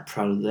 man. I'm not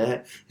proud of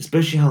that.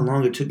 Especially how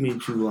long it took me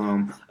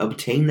to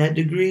obtain that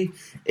degree.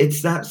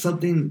 It's not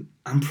something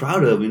I'm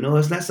proud of,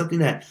 It's not something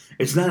that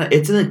it's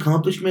an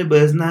accomplishment,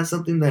 but it's not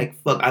something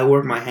like fuck. I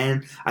worked my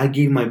hand, I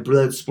gave my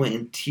blood, sweat,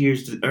 and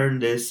tears to earn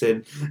this,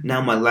 and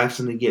now my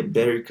life's gonna get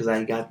better because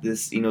I got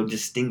this,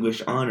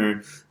 distinguished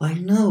honor. Like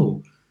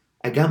no.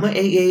 I got my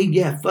AA,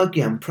 yeah, fuck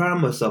yeah, I'm proud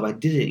of myself. I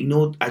did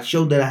it. I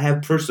showed that I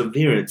have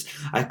perseverance.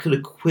 I could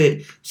have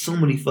quit so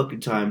many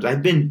fucking times.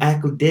 I've been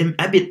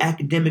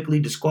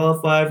academically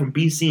disqualified from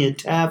BC and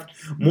Taft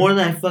more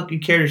than I fucking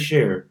care to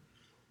share.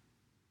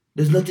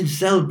 There's nothing to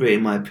celebrate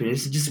in my opinion.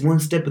 This is just one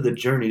step of the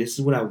journey. This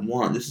is what I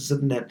want. This is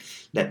something that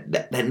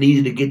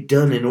needed to get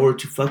done in order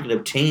to fucking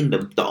obtain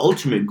the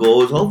ultimate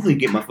goal is hopefully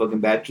get my fucking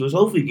bachelor's,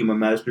 hopefully get my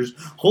master's,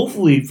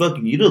 hopefully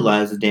fucking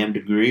utilize the damn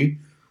degree.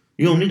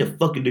 You don't need a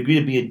fucking degree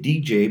to be a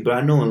DJ, but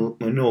I know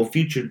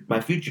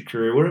my future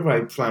career, whatever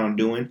I plan on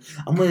doing,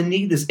 I'm gonna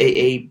need this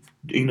AA,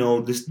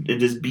 this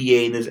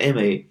BA and this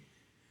MA.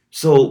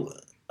 So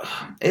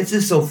it's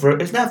just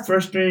it's not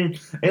frustrating,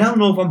 and I don't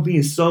know if I'm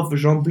being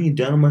selfish or I'm being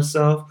down on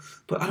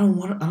myself, but I don't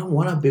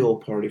want a big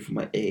old party for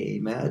my AA,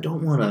 man. I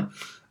don't want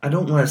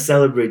to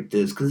celebrate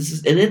this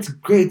because it's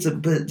great,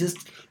 but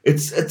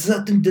it's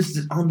something just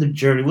on the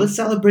journey. Let's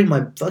celebrate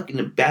my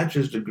fucking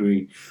bachelor's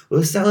degree.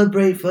 Let's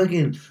celebrate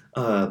fucking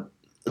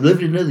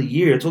living another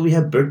year. That's why we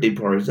have birthday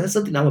parties. That's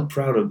something I'm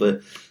proud of,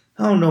 but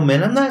I don't know,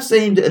 man. I'm not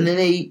saying that an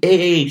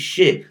AA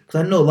shit,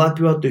 because I know a lot of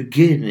people out there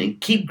getting it.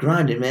 And keep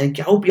grinding, man.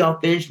 I hope y'all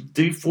finish in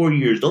 3-4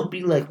 years. Don't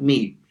be like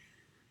me.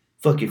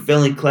 Fucking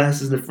failing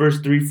classes in the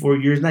first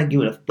 3-4 years, not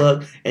giving a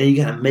fuck, and you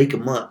gotta make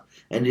them up.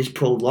 And just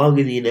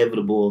prolonging the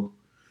inevitable.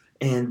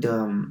 And,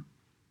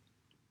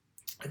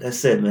 like I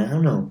said, man, I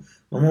don't know.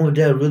 My mom and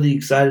dad are really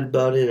excited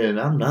about it, and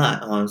I'm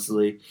not,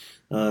 honestly.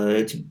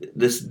 It's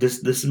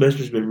this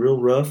semester's been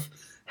real rough.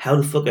 How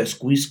the fuck I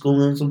squeeze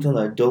school in sometimes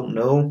I don't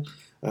know.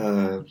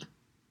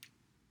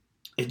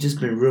 It's just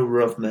been real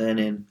rough, man,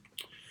 and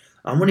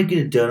I'm gonna get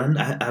it done.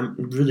 I'm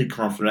really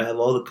confident. I have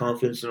all the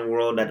confidence in the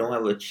world. I don't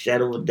have a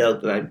shadow of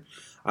doubt that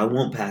I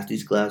won't pass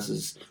these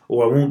classes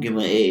or I won't get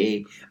my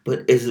AA.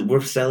 But is it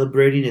worth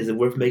celebrating? Is it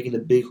worth making a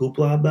big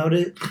hoopla about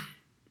it?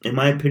 In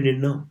my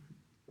opinion, no.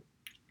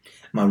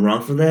 Am I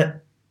wrong for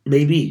that?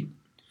 Maybe.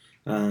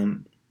 But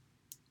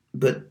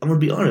I'm gonna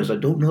be honest. I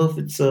don't know if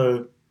it's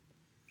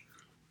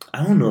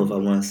I don't know if I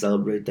want to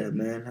celebrate that,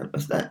 man.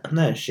 I'm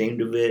not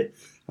ashamed of it.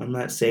 I'm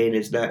not saying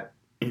it's not,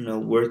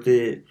 worth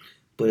it,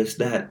 but it's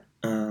not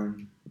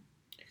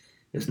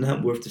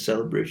worth the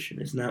celebration.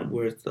 It's not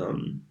worth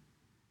the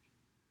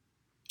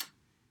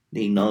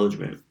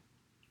acknowledgement.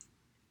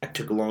 I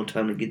took a long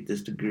time to get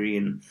this degree,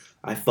 and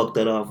I fucked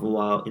that off a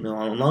while.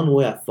 Along the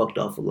way, I fucked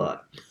off a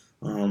lot.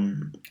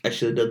 I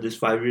should have done this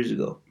 5 years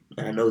ago,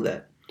 and I know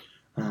that.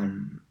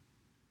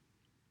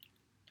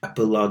 I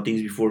put a lot of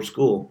things before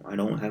school. I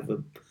don't have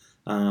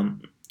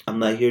I'm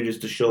not here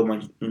just to show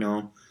my,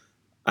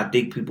 I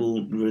think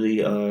people really,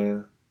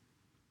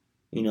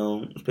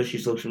 especially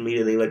social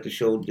media, they like to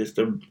show just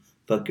their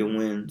fucking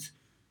wins.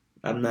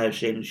 I'm not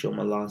ashamed to show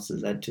my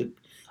losses.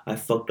 I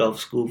fucked off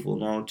school for a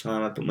long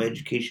time. I put my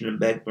education in the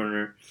back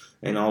burner,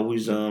 and I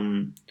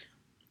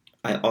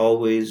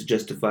always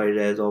justified it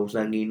as, oh, it's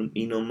not getting,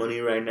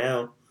 money right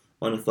now.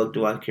 Why the fuck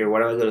do I care?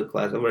 Why do I go to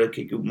class? I'd rather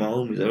kick it with my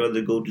homies. I'd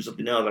rather go do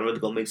something else. I'd rather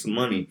go make some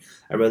money.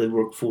 I'd rather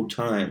work full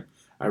time.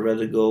 I'd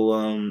rather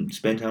go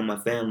spend time with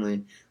my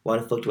family. Why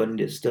the fuck do I need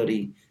to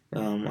study? I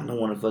don't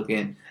want to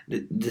fucking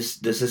the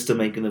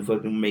system ain't gonna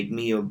fucking make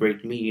me or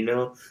break me.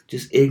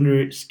 Just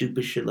ignorant,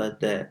 stupid shit like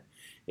that.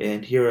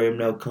 And here I am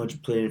now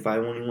contemplating if I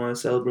only want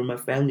to celebrate my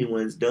family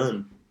when it's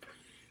done.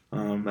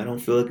 I don't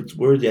feel like it's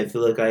worthy. I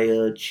feel like I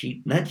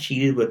not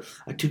cheated, but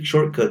I took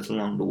shortcuts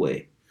along the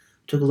way.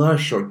 Took a lot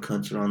of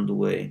shortcuts along the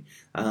way.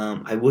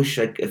 I wish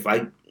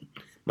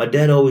my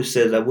dad always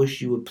says, I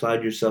wish you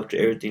applied yourself to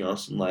everything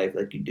else in life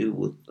like you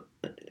do.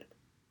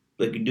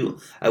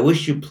 I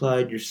wish you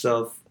applied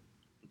yourself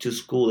to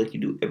school like you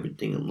do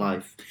everything in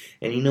life.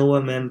 And you know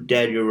what, man?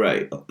 Dad, you're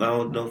right. I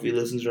don't know if he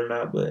listens or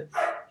not, but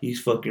he's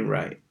fucking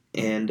right.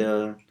 And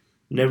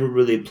never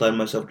really applied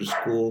myself to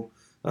school.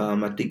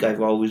 I think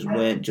I've always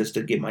went just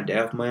to get my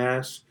dad off my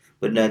ass.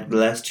 But now the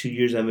last 2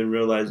 years, I've been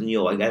realizing,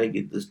 yo, I gotta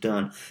get this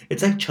done.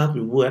 It's like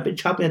chopping wood. I've been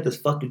chopping at this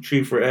fucking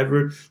tree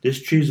forever.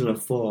 This tree's gonna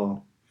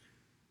fall.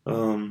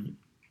 Um,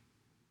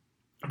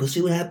 but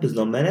see what happens,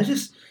 though, man. That's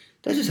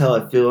just how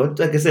I feel.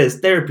 Like I said, it's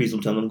therapy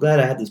sometimes. I'm glad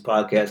I have this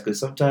podcast because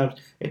sometimes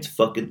it's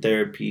fucking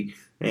therapy.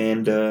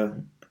 And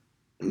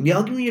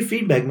y'all give me your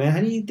feedback, man. How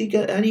do you think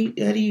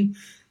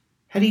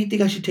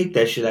I should take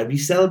that? Should I be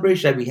celebrating?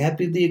 Should I be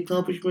happy with the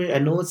accomplishment? I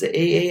know it's an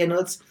AA. I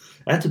know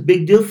that's a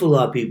big deal for a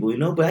lot of people, you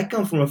know. But I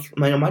come from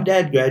my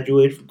dad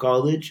graduated from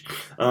college.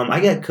 I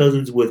got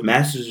cousins with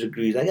master's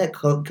degrees. I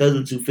got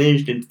cousins who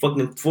finished in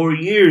fucking 4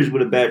 years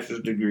with a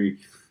bachelor's degree.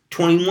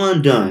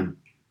 21 done.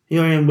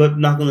 Here I am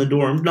knocking on the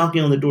door. I'm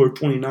knocking on the door at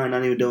 29,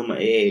 not even done with my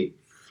AA.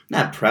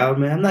 Not proud,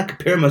 man. I'm not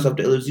comparing myself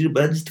to others either,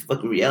 but that's just the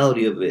fucking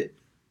reality of it.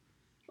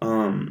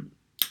 Um,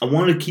 I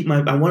want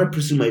to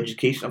pursue my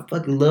education.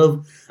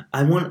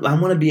 I want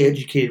to be an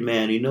educated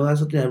man. You know, that's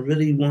something I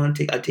really want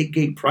to take. I take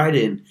great pride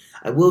in.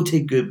 I will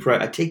take good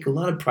pride. I take a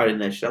lot of pride in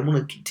that shit. I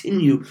want to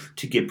continue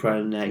to get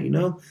pride in that. You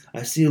know,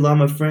 I see a lot of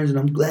my friends, and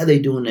I'm glad they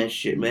doing that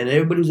shit, man.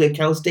 Everybody who's at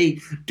Cal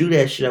State, do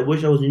that shit. I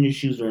wish I was in your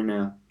shoes right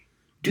now.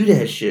 Do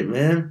that shit,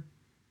 man.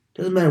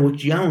 Doesn't matter I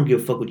don't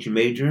give a fuck what you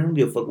major in. I don't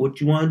give a fuck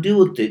what you want to do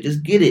with it.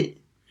 Just get it.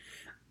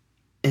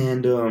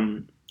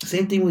 And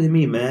same thing with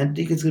me, man. I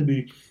think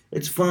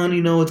it's fun,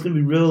 you know. It's gonna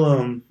be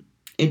real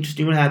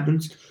interesting what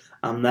happens.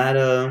 I'm not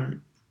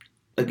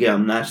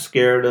I'm not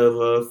scared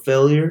of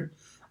failure.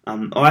 I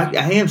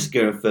am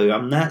scared of failure.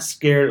 I'm not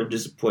scared of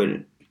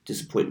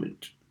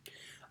disappointment.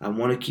 I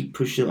want to keep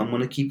pushing. I'm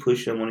gonna keep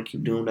pushing. I want to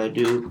keep doing what I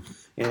do,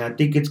 and I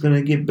think it's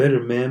gonna get better,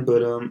 man.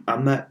 But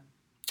I'm not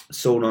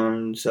sold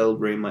on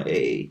celebrating my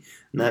AA.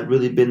 Not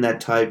really been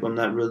that type. I'm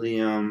not really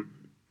into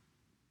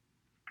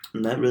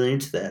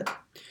that.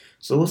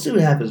 So we'll see what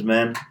happens,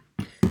 man.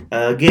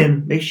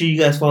 Again, make sure you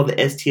guys follow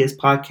the STS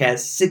Podcast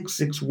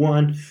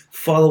 661.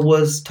 Follow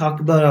us. Talk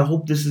about it. I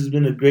hope this has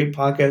been a great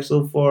podcast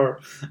so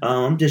far.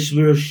 I'm just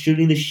real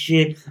shooting the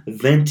shit,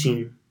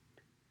 venting.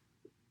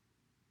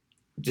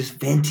 Just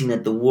venting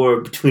at the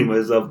war between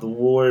myself, the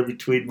war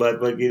between my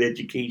fucking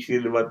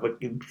education and my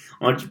fucking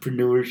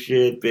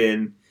entrepreneurship.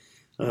 And,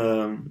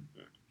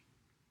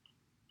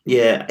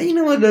 yeah, you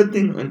know what, another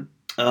thing?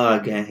 I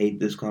can't hate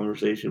this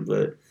conversation,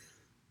 but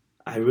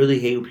I really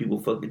hate when people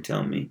fucking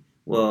tell me,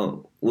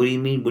 well, what do you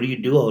mean? What do you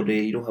do all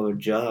day? You don't have a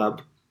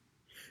job.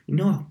 You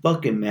know how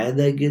fucking mad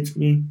that gets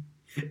me?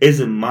 Is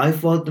it my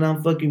fault that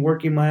I'm fucking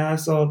working my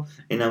ass off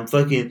and I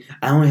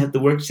only have to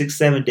work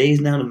 6-7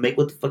 days now to make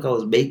what the fuck I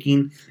was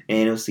making?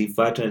 And let's see,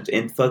 5 times,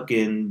 and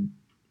fucking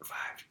 5,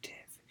 10,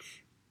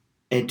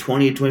 and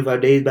 20 or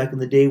 25 days back in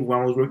the day when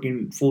I was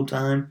working full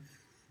time.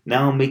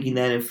 Now I'm making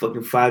that in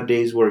fucking 5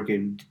 days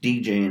working,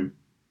 DJing.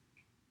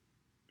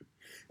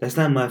 That's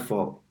not my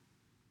fault.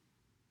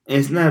 And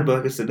it's not, but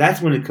like I said,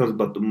 that's when it comes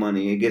about the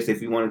money. I guess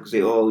if you want to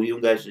say, oh, you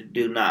guys should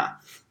do, nah.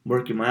 I'm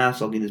working my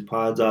ass off, getting this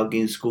pods off,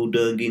 getting school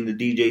done, getting the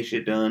DJ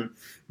shit done,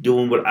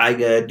 doing what I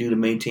gotta do to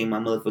maintain my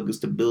motherfucking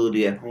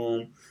stability at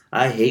home.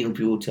 I hate when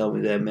people tell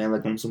me that, man,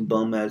 like I'm some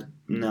bum ass.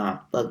 Nah,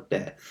 fuck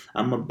that.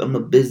 I'm a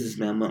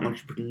businessman. I'm an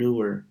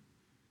entrepreneur.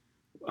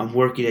 I'm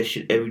working that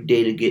shit every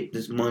day to get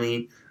this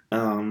money. I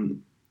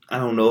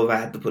don't know if I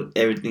have to put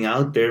everything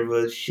out there,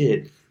 but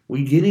shit,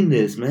 we getting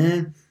this,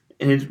 man.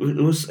 And and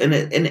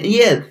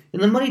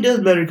the money does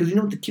matter because you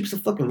know what keeps the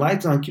fucking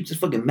lights on, keeps the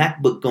fucking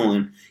MacBook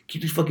going,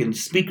 keeps these fucking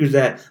speakers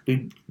that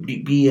be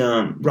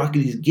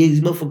rocking these gigs.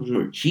 These motherfuckers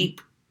are cheap,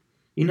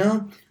 you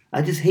know.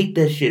 I just hate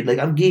that shit. Like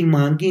I'm getting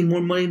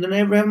more money than I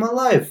ever had in my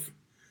life.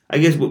 I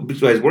guess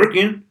besides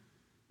working,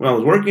 when I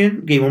was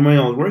working, getting more money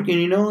when I was working,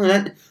 you know,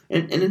 and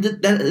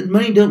that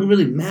money doesn't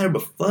really matter.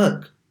 But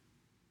fuck,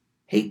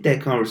 hate that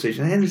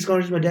conversation. I had this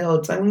conversation with my dad all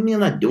the time. What do you mean I'm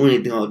not doing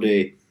anything all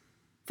day?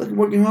 Fucking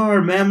working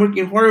hard, man. I'm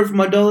working harder for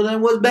my dollar than I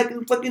was back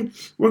in fucking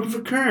working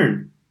for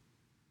Kern.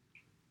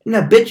 I'm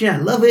not bitching. I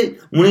love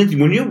it. When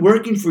you're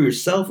working for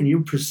yourself and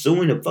you're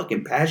pursuing a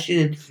fucking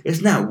passion,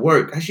 it's not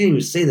work. I shouldn't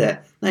even say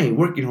that. I ain't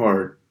working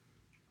hard.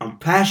 I'm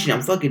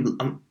passionate.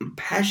 I'm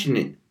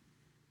passionate.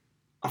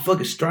 I'm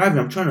fucking striving.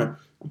 I'm trying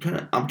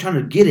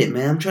to get it,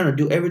 man. I'm trying to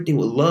do everything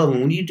with love.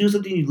 And when you do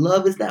something you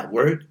love, it's not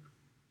work.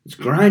 It's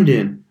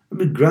grinding. I've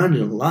been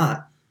grinding a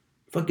lot.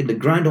 Fucking the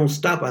grind don't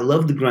stop. I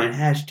love the grind.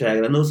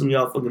 Hashtag. I know some of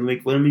y'all fucking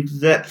make fun of me because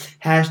of that.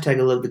 Hashtag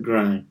I love the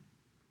grind.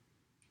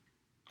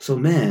 So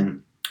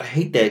man, I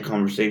hate that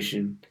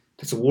conversation.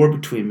 That's a war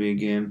between me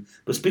again.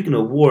 But speaking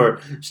of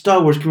war,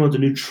 Star Wars came out with a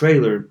new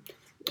trailer.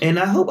 And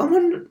I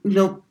want,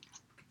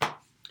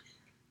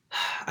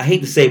 I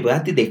hate to say it, but I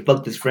think they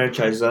fucked this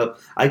franchise up.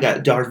 I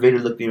got Darth Vader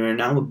looking right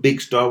now. I'm a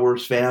big Star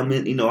Wars fan.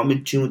 I'm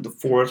in tune with the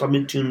Force. I'm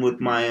in tune with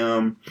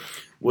my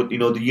with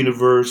the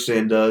universe,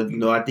 and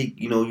I think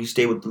you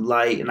stay with the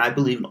light. And I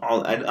believe in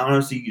all. I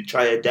honestly, you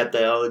try to adapt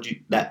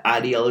that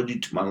ideology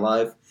to my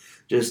life.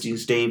 Just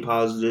staying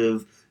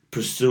positive,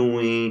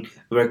 pursuing,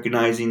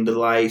 recognizing the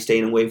light,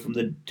 staying away from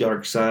the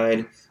dark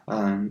side.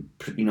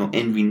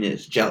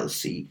 Enviness,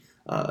 jealousy,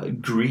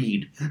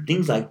 greed,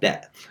 things like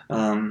that.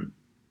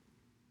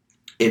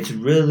 It's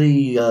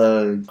really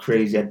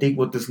crazy. I think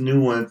with this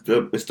new one,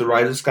 it's the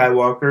Rise of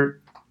Skywalker.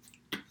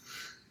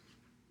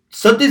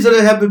 Something's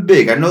gonna happen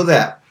big. I know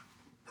that.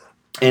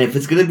 And if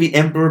it's gonna be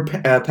Emperor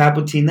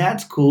Palpatine,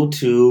 that's cool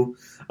too.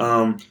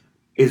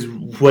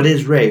 What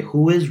is Rey?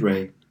 Who is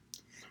Rey?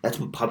 That's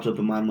what pops up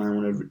in my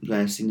mind when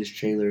I've seen this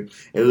trailer.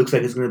 It looks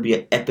like it's gonna be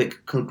an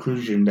epic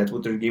conclusion. That's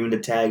what they're giving the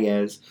tag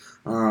as.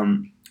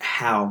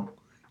 How?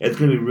 It's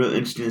gonna be real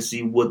interesting to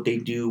see what they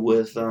do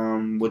with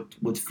Finn,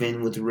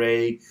 with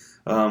Rey,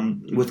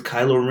 with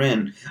Kylo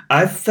Ren.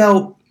 I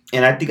felt,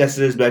 and I think I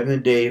said this back in the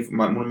day,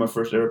 one of my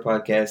first ever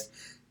podcasts.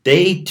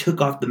 They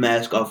took off the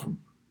mask off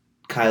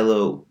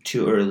Kylo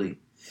too early.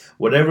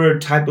 Whatever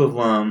type of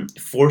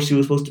force he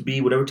was supposed to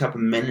be, whatever type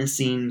of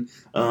menacing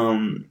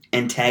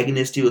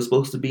antagonist he was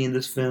supposed to be in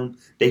this film,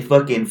 they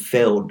fucking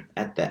failed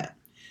at that.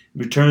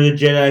 Return of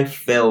the Jedi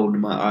failed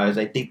in my eyes.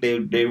 I think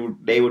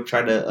they were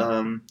trying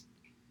to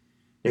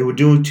they were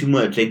doing too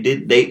much.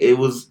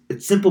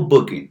 It's simple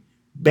booking.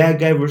 Bad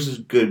guy versus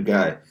good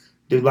guy.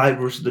 The light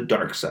versus the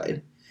dark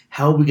side.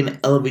 How are we gonna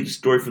elevate the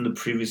story from the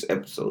previous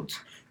episodes?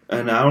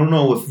 And I don't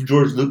know if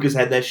George Lucas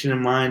had that shit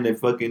in mind, that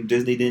fucking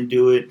Disney didn't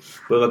do it.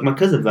 But like my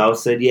cousin Val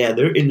said, yeah,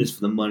 they're in this for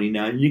the money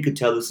now. And you could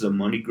tell this is a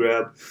money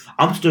grab.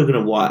 I'm still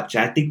gonna watch.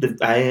 I think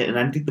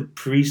the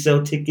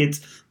pre-sale tickets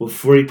were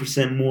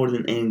 40% more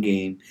than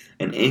Endgame.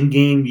 And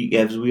Endgame,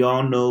 as we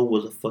all know,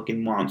 was a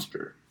fucking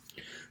monster.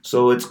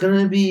 So it's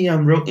gonna be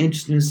real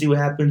interesting to see what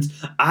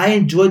happens. I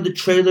enjoyed the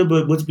trailer,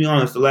 but let's be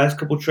honest, the last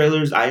couple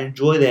trailers, I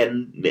enjoyed that,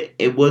 and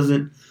it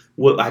wasn't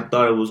what I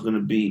thought it was gonna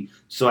be.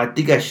 So I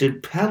think I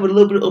should have a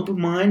little bit of open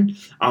mind.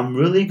 I'm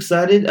really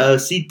excited.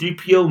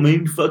 C-3PO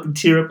made me fucking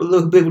tear up a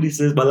little bit when he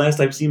says, "My last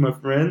time seeing my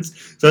friends."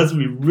 So that's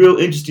gonna be real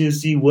interesting to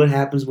see what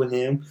happens with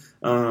him.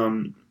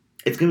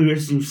 It's gonna be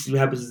interesting to see what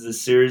happens in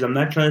this series. I'm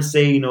not trying to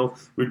say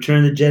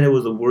Return of the Jedi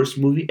was the worst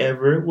movie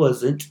ever. It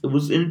wasn't. It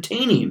was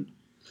entertaining.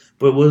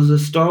 But it was a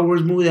Star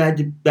Wars movie that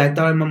I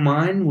thought in my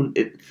mind,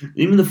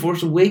 even The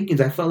Force Awakens,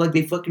 I felt like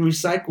they fucking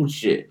recycled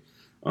shit.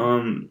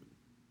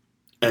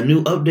 A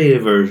new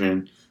updated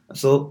version.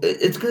 So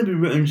it's gonna be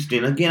real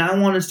interesting. Again, I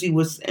want to see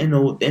what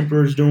the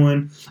Emperor's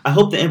doing. I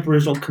hope the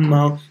Emperors don't come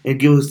out and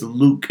give us the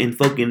Luke and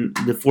fucking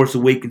The Force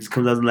Awakens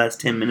comes out in the last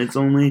 10 minutes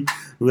only.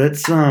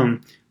 Let's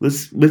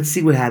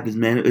see what happens,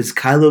 man. Is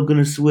Kylo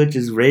gonna switch?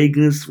 Is Rey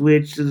gonna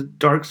switch to the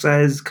dark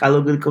side? Is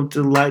Kylo gonna come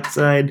to the light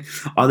side?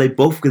 Are they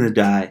both gonna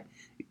die?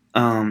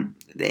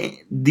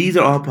 These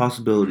are all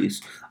possibilities.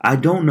 I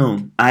don't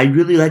know. I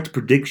really like to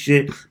predict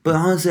shit, but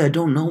honestly, I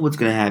don't know what's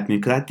gonna happen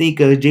because I think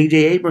J.J.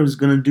 Abrams is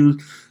gonna do.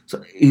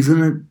 So he's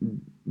gonna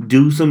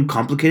do some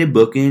complicated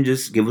booking and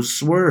just give us a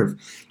swerve.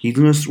 He's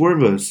gonna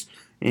swerve us,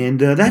 and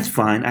that's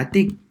fine. I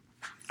think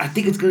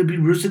it's gonna be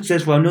real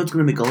successful. I know it's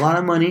gonna make a lot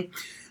of money.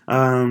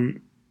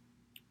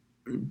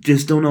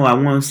 Just don't know. I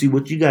want to see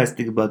what you guys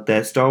think about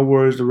that. Star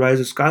Wars: The Rise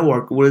of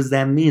Skywalker. What does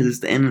that mean?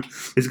 Is the end?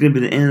 It's going to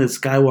be the end of the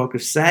Skywalker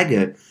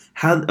saga.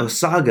 How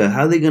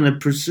are they going to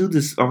pursue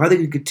this, or how are they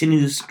going to continue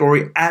this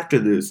story after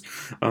this?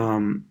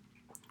 How's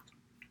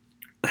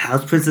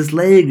Princess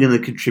Leia going to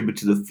contribute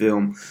to the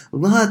film? A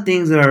lot of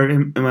things are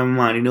in my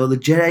mind. The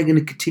Jedi going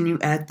to continue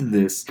after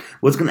this.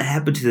 What's going to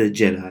happen to the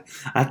Jedi?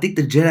 I think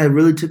the Jedi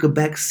really took a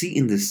back seat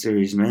in this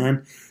series,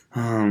 man.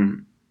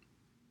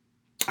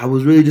 I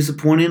was really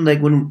disappointed, like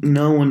when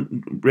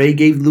Rey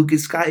gave Luke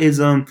his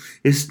I'm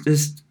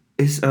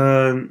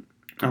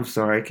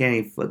sorry, I can't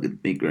even fucking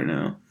think right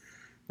now.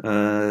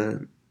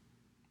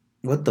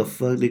 What the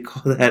fuck they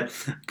call that?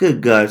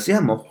 Good God, see,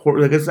 I'm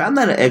like I said, I'm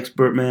not an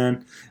expert,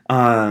 man.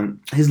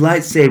 His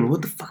lightsaber,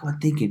 what the fuck am I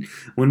thinking?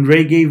 When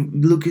Rey gave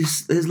Luke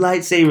his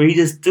lightsaber, he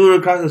just threw it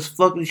across his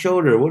fucking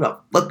shoulder. What a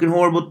fucking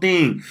horrible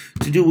thing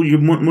to do with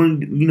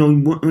one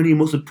of your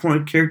most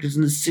important characters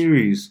in the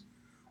series.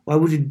 Why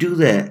would you do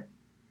that?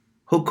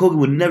 Hulk Hogan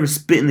would never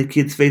spit in the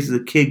kid's face as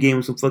the kid gave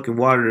him some fucking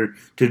water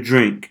to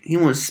drink. He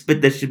wouldn't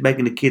spit that shit back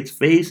in the kid's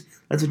face.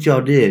 That's what y'all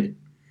did.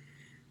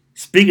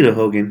 Speaking of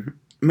Hogan,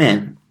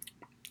 man,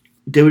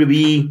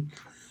 WWE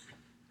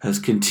has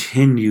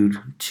continued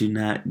to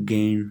not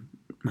gain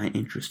my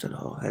interest at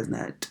all. Has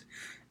not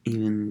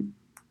even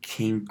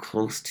came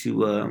close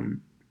to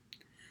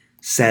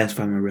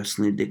satisfy my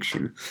wrestling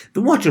addiction.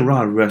 Been watching a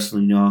lot of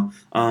wrestling, y'all.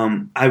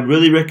 I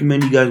really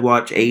recommend you guys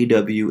watch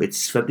AEW. It's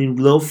something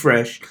a little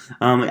fresh.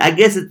 I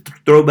guess it's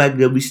throwback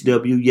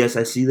WCW. Yes,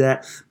 I see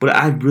that, but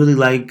I really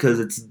like it because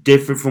it's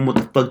different from what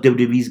the fuck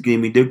WWE's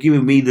giving me. They're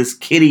giving me this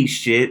kiddie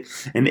shit,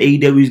 and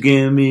AEW's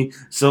giving me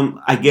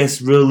some, I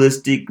guess,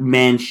 realistic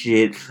man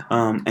shit.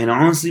 And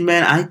honestly,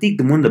 man, I think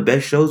one of the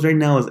best shows right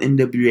now is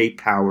NWA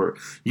Power.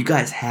 You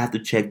guys have to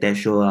check that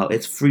show out.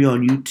 It's free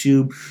on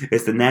YouTube.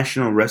 It's the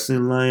National Wrestling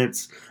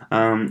Alliance.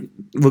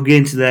 We'll get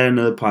into that in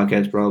another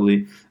podcast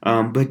probably.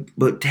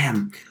 But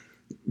damn,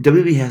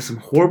 WWE has some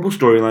horrible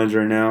storylines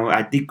right now.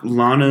 I think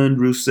Lana and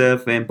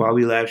Rusev and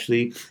Bobby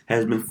Lashley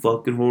has been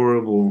fucking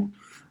horrible.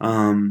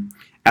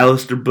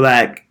 Aleister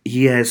Black,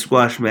 he had a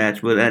squash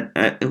match, but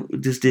it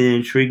just didn't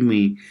intrigue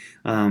me.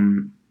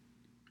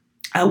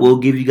 I will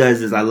give you guys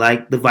this. I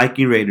like the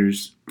Viking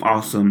Raiders.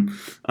 Awesome.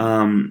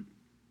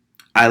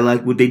 I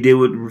like what they did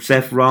with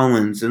Seth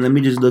Rollins. And let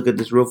me just look at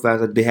this real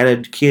fast. They had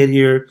a kid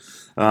here.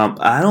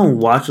 I don't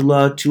watch a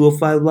lot of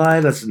 205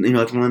 Live. That's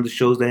it's one of the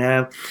shows they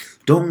have.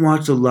 Don't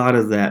watch a lot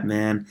of that,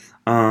 man.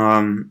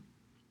 Let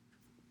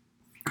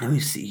me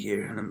see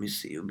here. Let me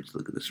just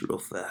look at this real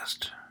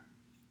fast.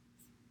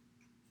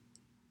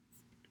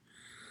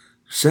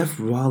 Seth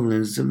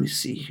Rollins. Let me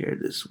see here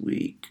this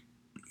week.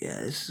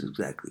 Yeah, this is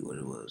exactly what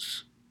it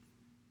was.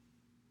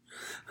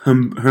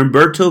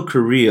 Humberto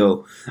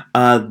Carrillo.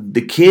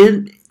 The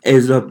kid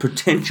is a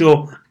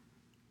potential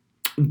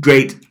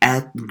great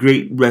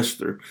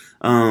wrestler.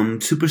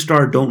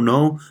 Superstar, don't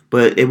know,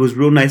 but it was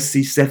real nice to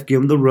see Seth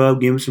give him the rub,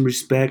 give him some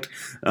respect.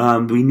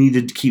 We need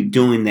to keep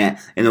doing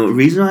that. And the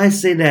reason I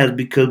say that is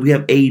because we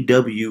have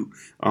AEW.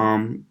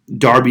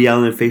 Darby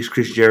Allin faced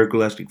Chris Jericho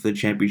last week for the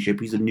championship.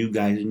 He's a new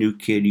guy, he's a new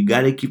kid. You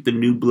got to keep the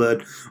new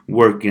blood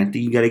working. I think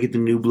you got to get the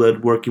new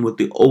blood working with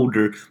the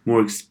older,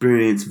 more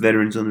experienced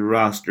veterans on the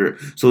roster.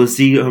 So to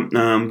see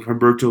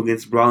Humberto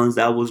against Rollins,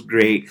 that was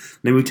great.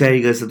 Let me tell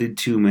you guys something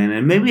too, man.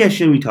 And maybe I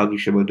shouldn't be talking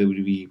shit about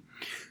WWE.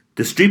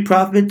 The Street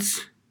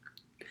Profits,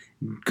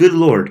 good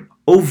lord,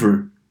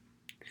 over.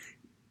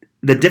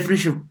 The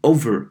definition of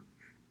over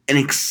and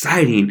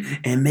exciting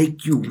and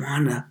make you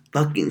wanna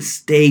fucking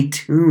stay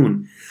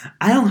tuned.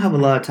 I don't have a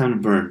lot of time to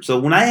burn. So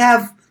when I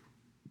have,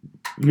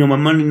 my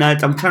Monday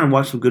nights, I'm trying to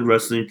watch some good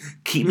wrestling.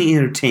 Keep me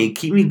entertained.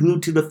 Keep me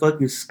glued to the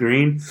fucking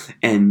screen.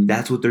 And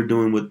that's what they're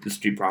doing with the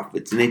Street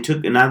Profits.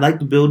 And I like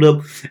the build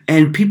up.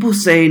 And people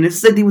say, and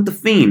it's the same thing with The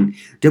Fiend.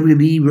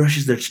 WWE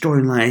rushes their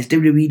storylines.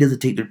 WWE doesn't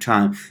take their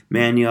time.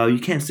 Man, y'all, you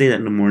can't say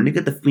that no more. Look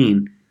at The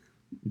Fiend.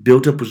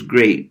 Build up was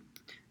great.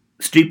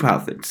 Street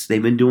Profits.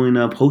 They've been doing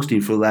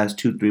hosting for the last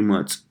 2-3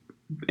 months.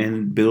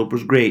 And build up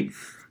was great.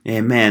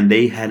 And man,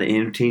 they had an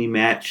entertaining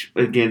match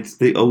against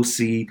the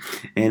OC,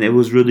 and it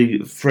was really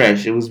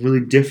fresh. It was really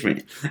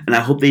different, and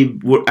I hope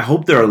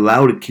they're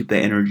allowed to keep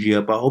that energy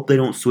up. I hope they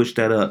don't switch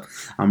that up.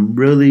 I'm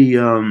really,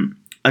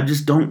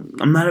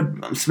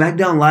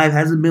 SmackDown Live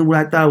hasn't been what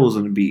I thought it was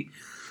going to be.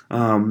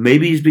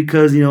 Maybe it's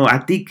because I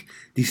think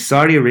these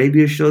Saudi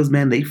Arabia shows,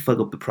 man, they fuck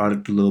up the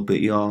product a little bit,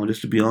 y'all.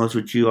 Just to be honest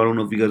with you, I don't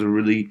know if you guys are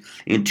really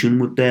in tune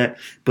with that,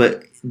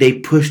 but they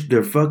push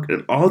they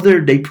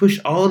push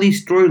all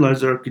these storylines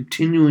that are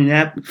continuing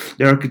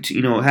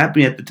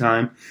happening at the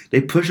time.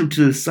 They push them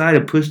to the side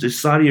and push the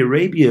Saudi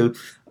Arabia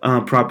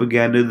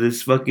propaganda,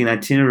 this fucking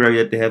itinerary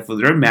that they have for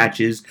their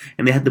matches,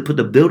 and they have to put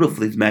the build up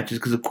for these matches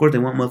because of course they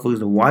want motherfuckers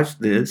to watch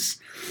this.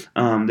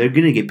 They're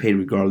gonna get paid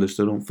regardless,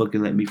 so don't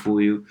fucking let me fool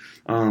you.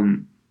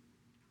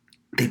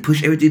 They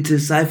push everything to the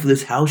side for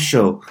this house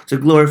show. It's a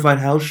glorified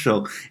house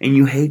show. And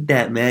you hate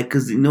that, man,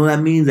 because you know what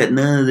that means? That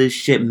none of this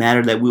shit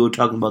mattered that we were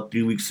talking about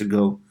 3 weeks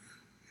ago.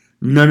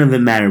 None of it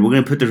mattered. We're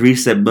going to put the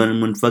reset button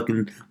when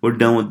fucking we're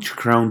done with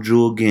Crown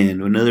Jewel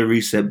again. Another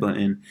reset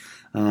button.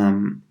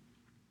 And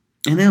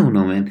I don't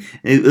know, man.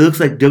 It looks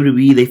like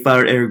WWE, they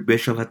fired Eric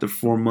Bischoff after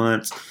 4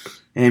 months.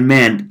 And,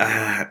 man,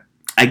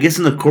 I guess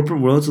in the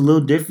corporate world, it's a little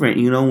different.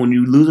 When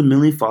you lose 1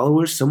 million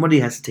followers, somebody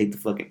has to take the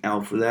fucking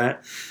L for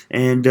that.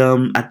 And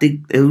I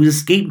think it was a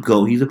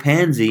scapegoat. He's a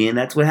pansy, and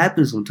that's what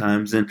happens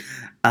sometimes. And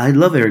I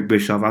love Eric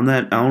Bischoff. I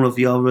don't know if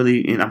y'all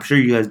really, and I'm sure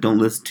you guys don't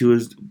listen to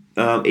his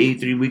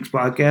 83 Weeks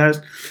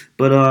podcast,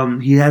 but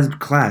he has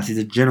class. He's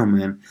a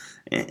gentleman.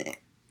 And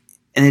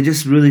it's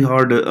just really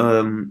hard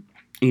to,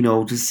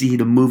 to see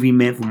the movie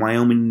man from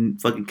Wyoming,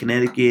 fucking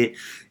Connecticut.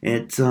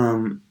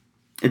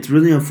 It's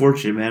really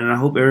unfortunate, man, and I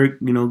hope Eric,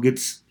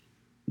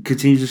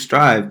 continues to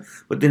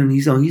strive. But then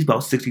he's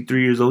about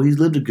 63 years old. He's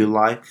lived a good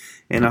life,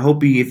 and I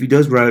hope if he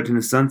does ride out in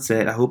the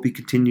sunset, I hope he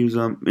continues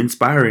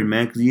inspiring,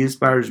 man, because he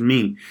inspires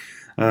me.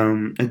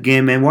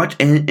 Again, man, watch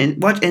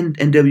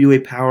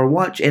NWA Power,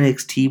 watch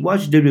NXT,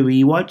 watch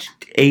WWE, watch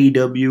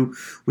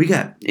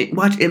AEW.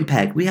 Watch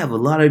Impact. We have a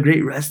lot of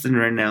great wrestling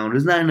right now.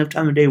 There's not enough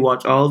time today to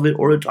watch all of it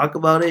or to talk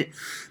about it,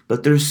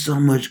 but there's so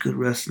much good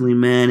wrestling,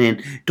 man.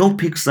 And don't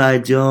pick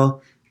sides,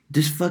 y'all.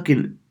 Just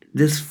fucking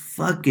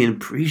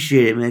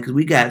appreciate it, man, because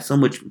we got so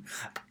much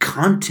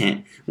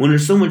content. When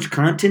there's so much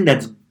content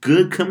that's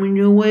good coming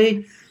your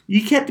way,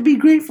 you have to be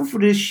grateful for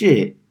this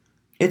shit.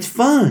 It's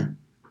fun.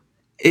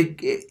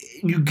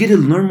 you get to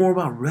learn more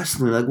about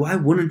wrestling. Like, why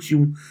wouldn't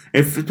you?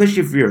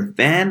 Especially if you're a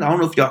fan. I don't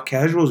know if y'all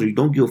casuals or you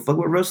don't give a fuck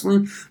about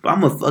wrestling, but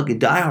I'm a fucking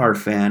diehard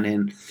fan,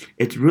 and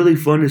it's really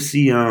fun to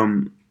see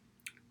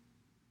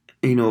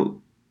you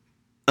know,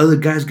 other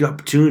guys get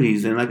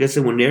opportunities. And like I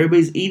said, when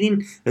everybody's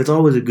eating, it's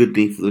always a good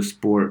thing for the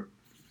sport.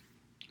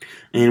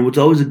 And what's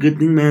always a good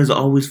thing, man, is to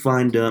always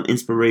find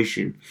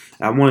inspiration.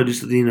 I want to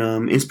just,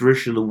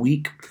 inspiration of the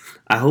week.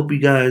 I hope you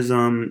guys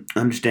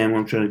understand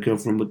where I'm trying to come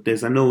from with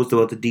this. I know it's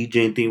about the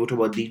DJing thing. We're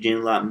talking about DJing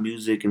a lot,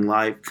 music and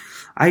life.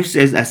 I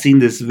seen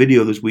this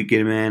video this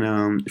weekend,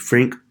 man.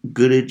 Frank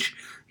Goodich,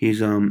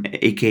 he's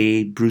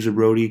AKA Bruiser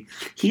Brody.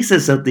 He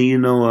said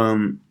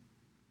something,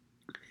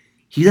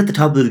 he's at the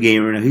top of the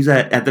game right now. He's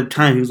at the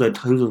time he was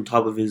on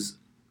top of his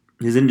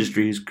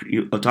industry,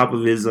 on top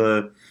of his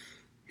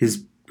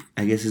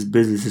I guess his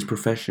business, his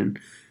profession.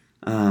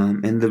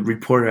 And the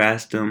reporter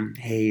asked him,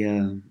 "Hey,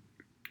 in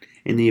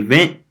the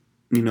event,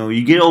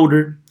 you get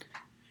older,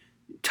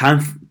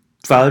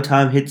 Father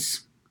Time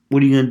hits.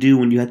 What are you gonna do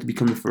when you have to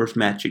become the first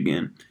match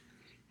again?"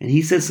 And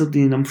he said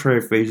something, and I'm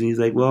paraphrasing. He's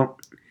like, "Well,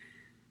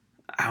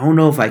 I don't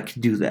know if I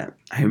can do that.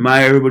 I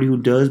admire everybody who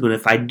does, but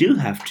if I do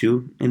have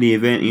to, in the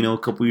event, a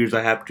couple years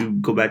I have to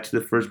go back to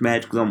the first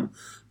match because I'm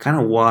kind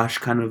of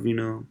washed,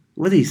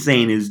 what he's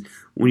saying is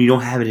when you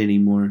don't have it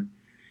anymore,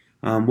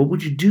 what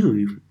would you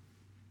do?"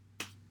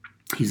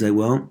 He's like,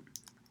 "Well,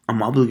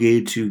 I'm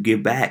obligated to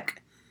give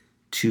back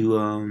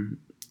to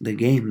the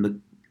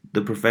game,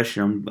 the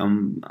profession.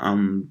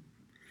 I'm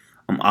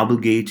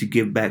obligated to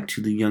give back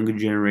to the younger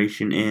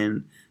generation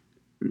and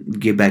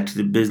give back to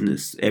the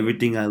business.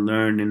 Everything I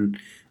learned and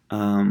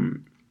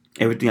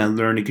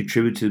to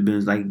contribute to the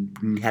business, I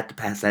had to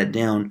pass that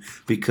down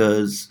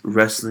because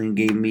wrestling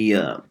gave me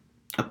a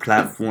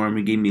platform.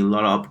 It gave me a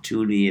lot of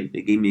opportunity, and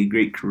it gave me a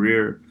great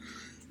career.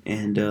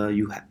 And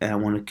I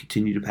want to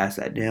continue to pass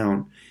that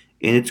down."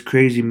 And it's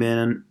crazy,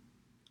 man.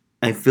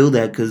 I feel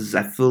that because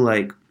I feel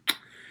like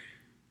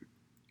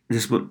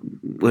just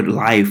with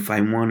life,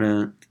 I want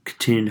to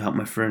continue to help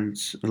my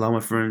friends. A lot of my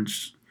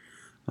friends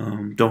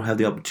don't have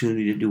the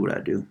opportunity to do what I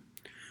do.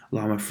 A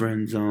lot of my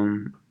friends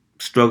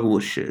struggle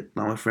with shit. A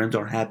lot of my friends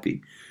aren't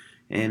happy,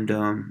 and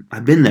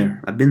I've been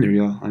there. I've been there,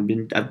 y'all.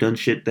 I've done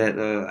shit that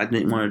I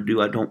didn't want to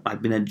do.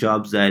 I've been at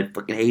jobs that I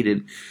fucking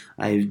hated.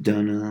 I've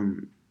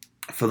done.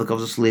 I felt like I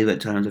was a slave at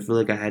times. I feel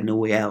like I had no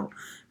way out.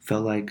 I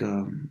felt like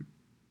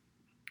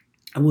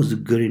I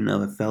wasn't good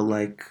enough. I felt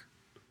like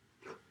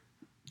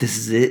this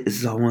is it. This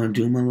is all I want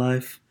to do in my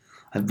life.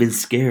 I've been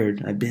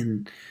scared. I've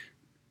been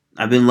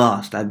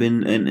lost.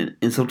 And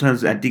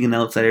sometimes I think on the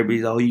outside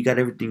everybody's, "Oh, you got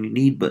everything you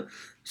need," but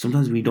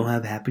sometimes when you don't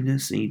have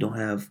happiness and you don't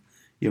have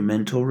your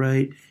mental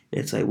right,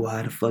 it's like,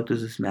 why the fuck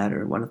does this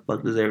matter? What the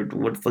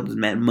fuck does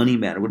money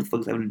matter? What the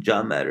fuck does having a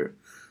job matter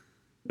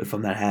if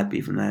I'm not happy,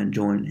 if I'm not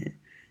enjoying it?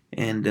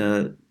 And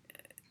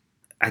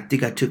I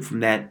think I took from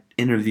that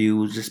interview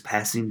was just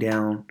passing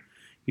down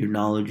your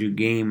knowledge, your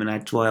game, and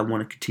that's why I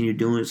want to continue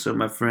doing it. So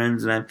my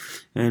friends and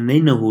they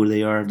know who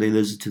they are if they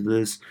listen to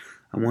this.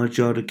 I want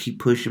y'all to keep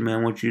pushing, man.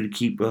 I want you to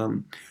keep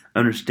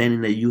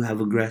understanding that you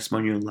have a grasp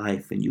on your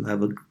life, and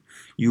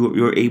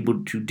you're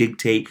able to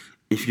dictate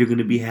if you're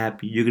gonna be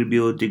happy. You're gonna be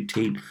able to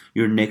dictate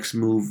your next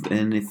move,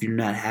 and if you're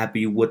not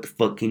happy, what the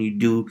fuck can you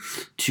do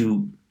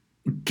to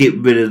get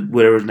rid of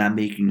whatever's not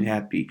making you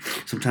happy?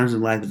 Sometimes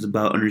in life, it's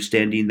about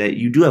understanding that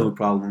you do have a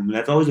problem, and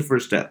that's always the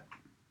first step.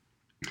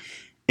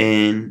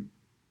 And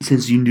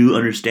since you do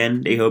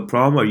understand they have a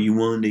problem, are you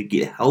willing to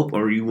get help?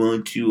 Are you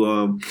willing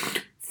to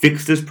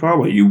fix this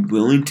problem? Are you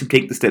willing to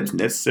take the steps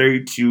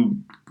necessary to,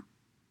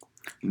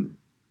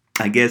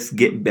 I guess,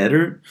 get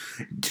better,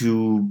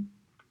 to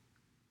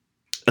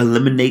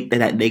eliminate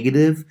that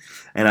negative?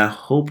 And I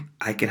hope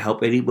I can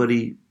help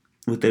anybody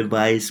with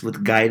advice,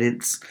 with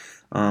guidance.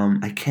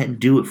 I can't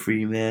do it for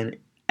you, man.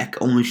 I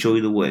can only show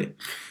you the way.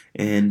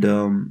 And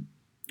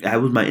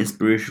that was my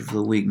inspiration for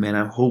the week, man.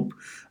 I hope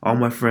all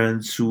my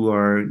friends who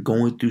are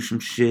going through some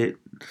shit,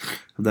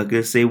 I'm not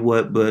going to say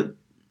what, but,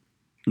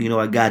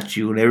 I got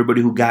you. And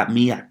everybody who got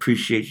me, I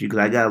appreciate you,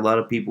 because I got a lot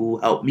of people who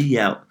help me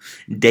out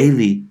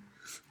daily.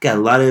 Got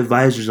a lot of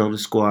advisors on the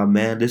squad,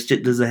 man. This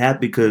shit doesn't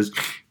happen because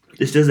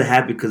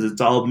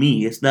it's all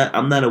me.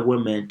 I'm not a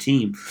one-man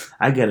team.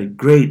 I got a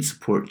great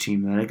support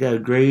team, man. I got a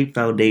great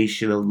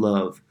foundation of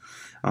love.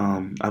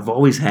 I've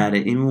always had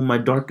it. Even in my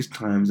darkest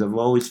times, I've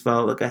always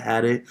felt like I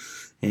had it.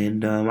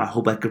 And I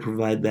hope I could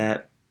provide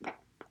that.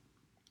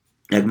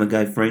 Like my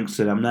guy Frank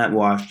said, I'm not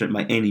washed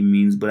by any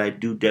means, but I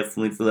do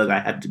definitely feel like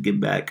I have to get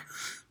back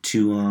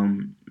to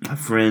my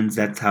friends.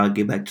 That's how I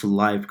get back to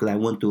life, because I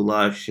went through a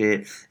lot of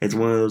shit. It's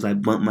one of those I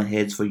bump my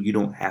heads for. You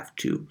don't have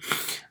to.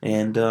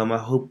 And I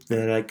hope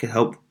that I can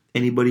help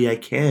anybody I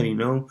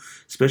can,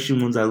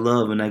 especially ones I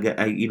love. And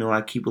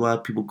I keep a lot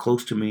of people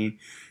close to me.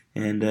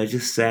 And it's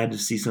just sad to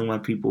see some of my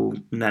people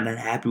not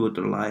happy with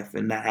their life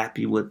and not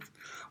happy with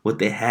what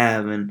they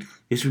have. And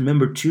just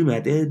remember, too, man,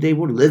 at the end of the day,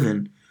 we're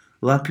living.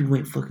 A lot of people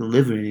ain't fucking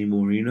living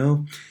anymore,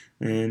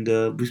 And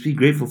just be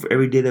grateful for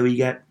every day that we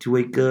got to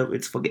wake up.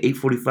 It's fucking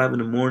 8:45 in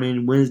the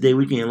morning. Wednesday,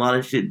 we getting a lot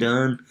of shit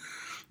done.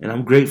 And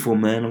I'm grateful,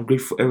 man. I'm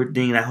grateful for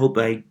everything, and I hope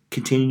I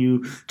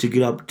continue to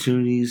get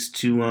opportunities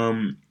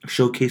to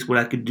showcase what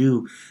I could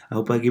do. I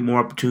hope I get more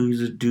opportunities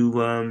to do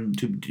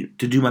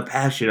my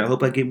passion. I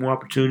hope I get more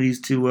opportunities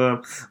to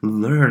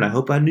learn. I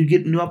hope I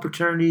get new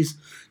opportunities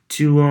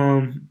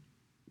to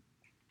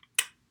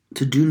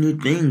do new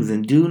things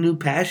and do new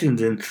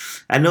passions. And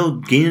I know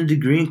getting a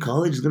degree in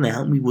college is going to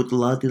help me with a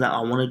lot of things that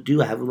I want to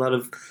do. I have a lot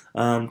of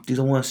things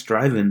I want to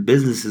strive in,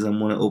 businesses I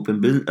want to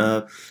open,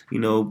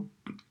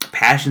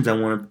 passions I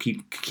want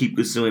to keep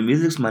pursuing.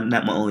 Music's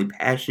not my only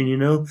passion,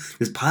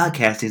 This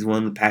podcasting is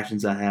one of the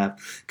passions I have.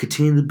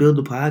 Continue to build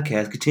the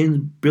podcast, continue to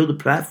build the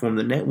platform,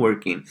 the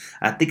networking.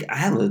 I think I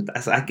have an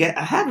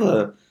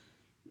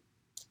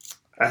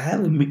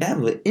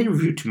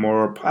interview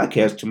tomorrow, a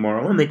podcast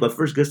tomorrow. I want to make my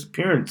first guest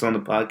appearance on the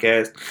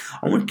podcast.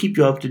 I want to keep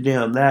you up to date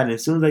on that. And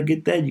as soon as I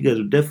get that, you guys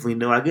will definitely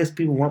know. I guess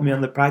people want me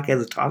on the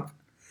podcast to talk.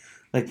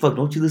 Like, fuck,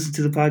 don't you listen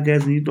to the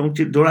podcast and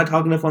don't I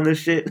talk enough on this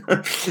shit?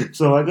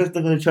 So I guess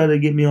they're going to try to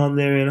get me on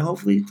there, and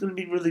hopefully it's going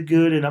to be really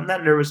good. And I'm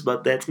not nervous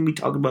about that. It's going to be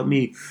talking about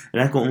me. And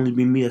that can only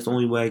be me. That's the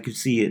only way I can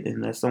see it.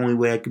 And that's the only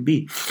way I can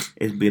be,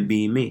 is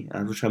being me.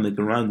 I was trying to make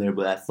a rhyme there,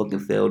 but I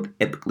fucking failed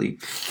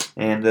epically.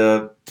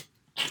 And,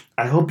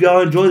 I hope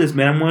y'all enjoy this,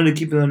 man. I'm wanting to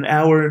keep it an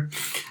hour.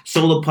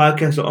 Solo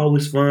podcasts are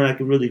always fun. I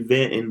can really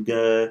vent and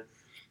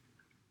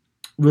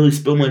really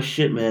spill my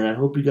shit, man. I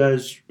hope you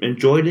guys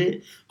enjoyed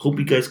it. Hope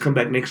you guys come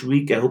back next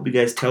week. I hope you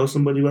guys tell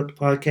somebody about the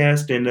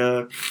podcast. And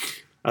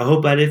I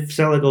hope I didn't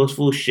sound like I was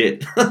full of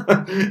shit.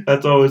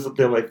 That's always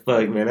something I'm like,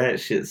 fuck, man,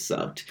 that shit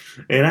sucked.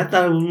 And I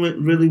thought it went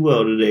really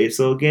well today.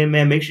 So, again,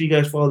 man, make sure you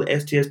guys follow the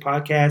STS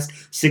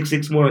Podcast,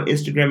 661 on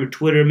Instagram and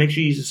Twitter. Make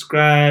sure you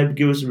subscribe,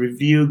 give us a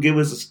review, give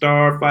us a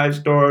star, 5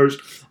 stars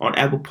on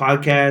Apple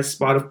Podcasts,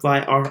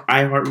 Spotify, or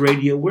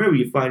iHeartRadio, wherever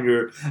you find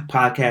your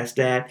podcast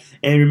at.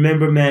 And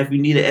remember, man, if you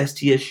need an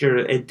STS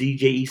shirt, a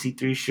DJ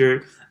EC3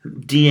 shirt,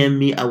 DM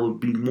me. I would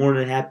be more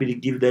than happy to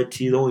give that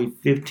to you. Only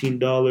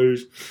 $15.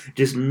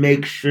 Just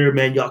make sure,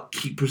 man, y'all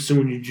keep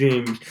pursuing your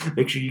dreams.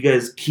 Make sure you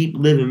guys keep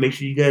living. Make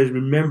sure you guys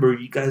remember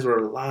you guys are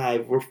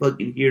alive. We're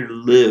fucking here to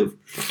live.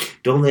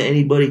 Don't let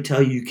anybody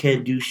tell you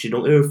can't do shit.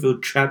 Don't ever feel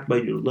trapped by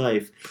your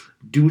life.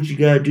 Do what you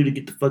gotta do to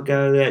get the fuck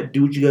out of that.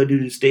 Do what you gotta do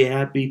to stay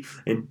happy.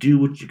 And do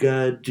what you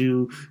gotta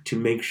do to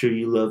make sure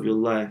you love your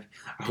life.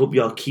 I hope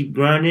y'all keep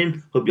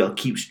grinding. Hope y'all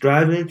keep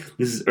striving.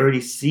 This is Ernie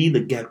C,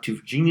 the Gap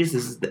Tooth Genius.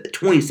 This is the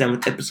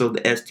 27th episode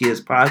of the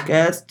STS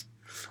Podcast.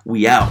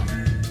 We out.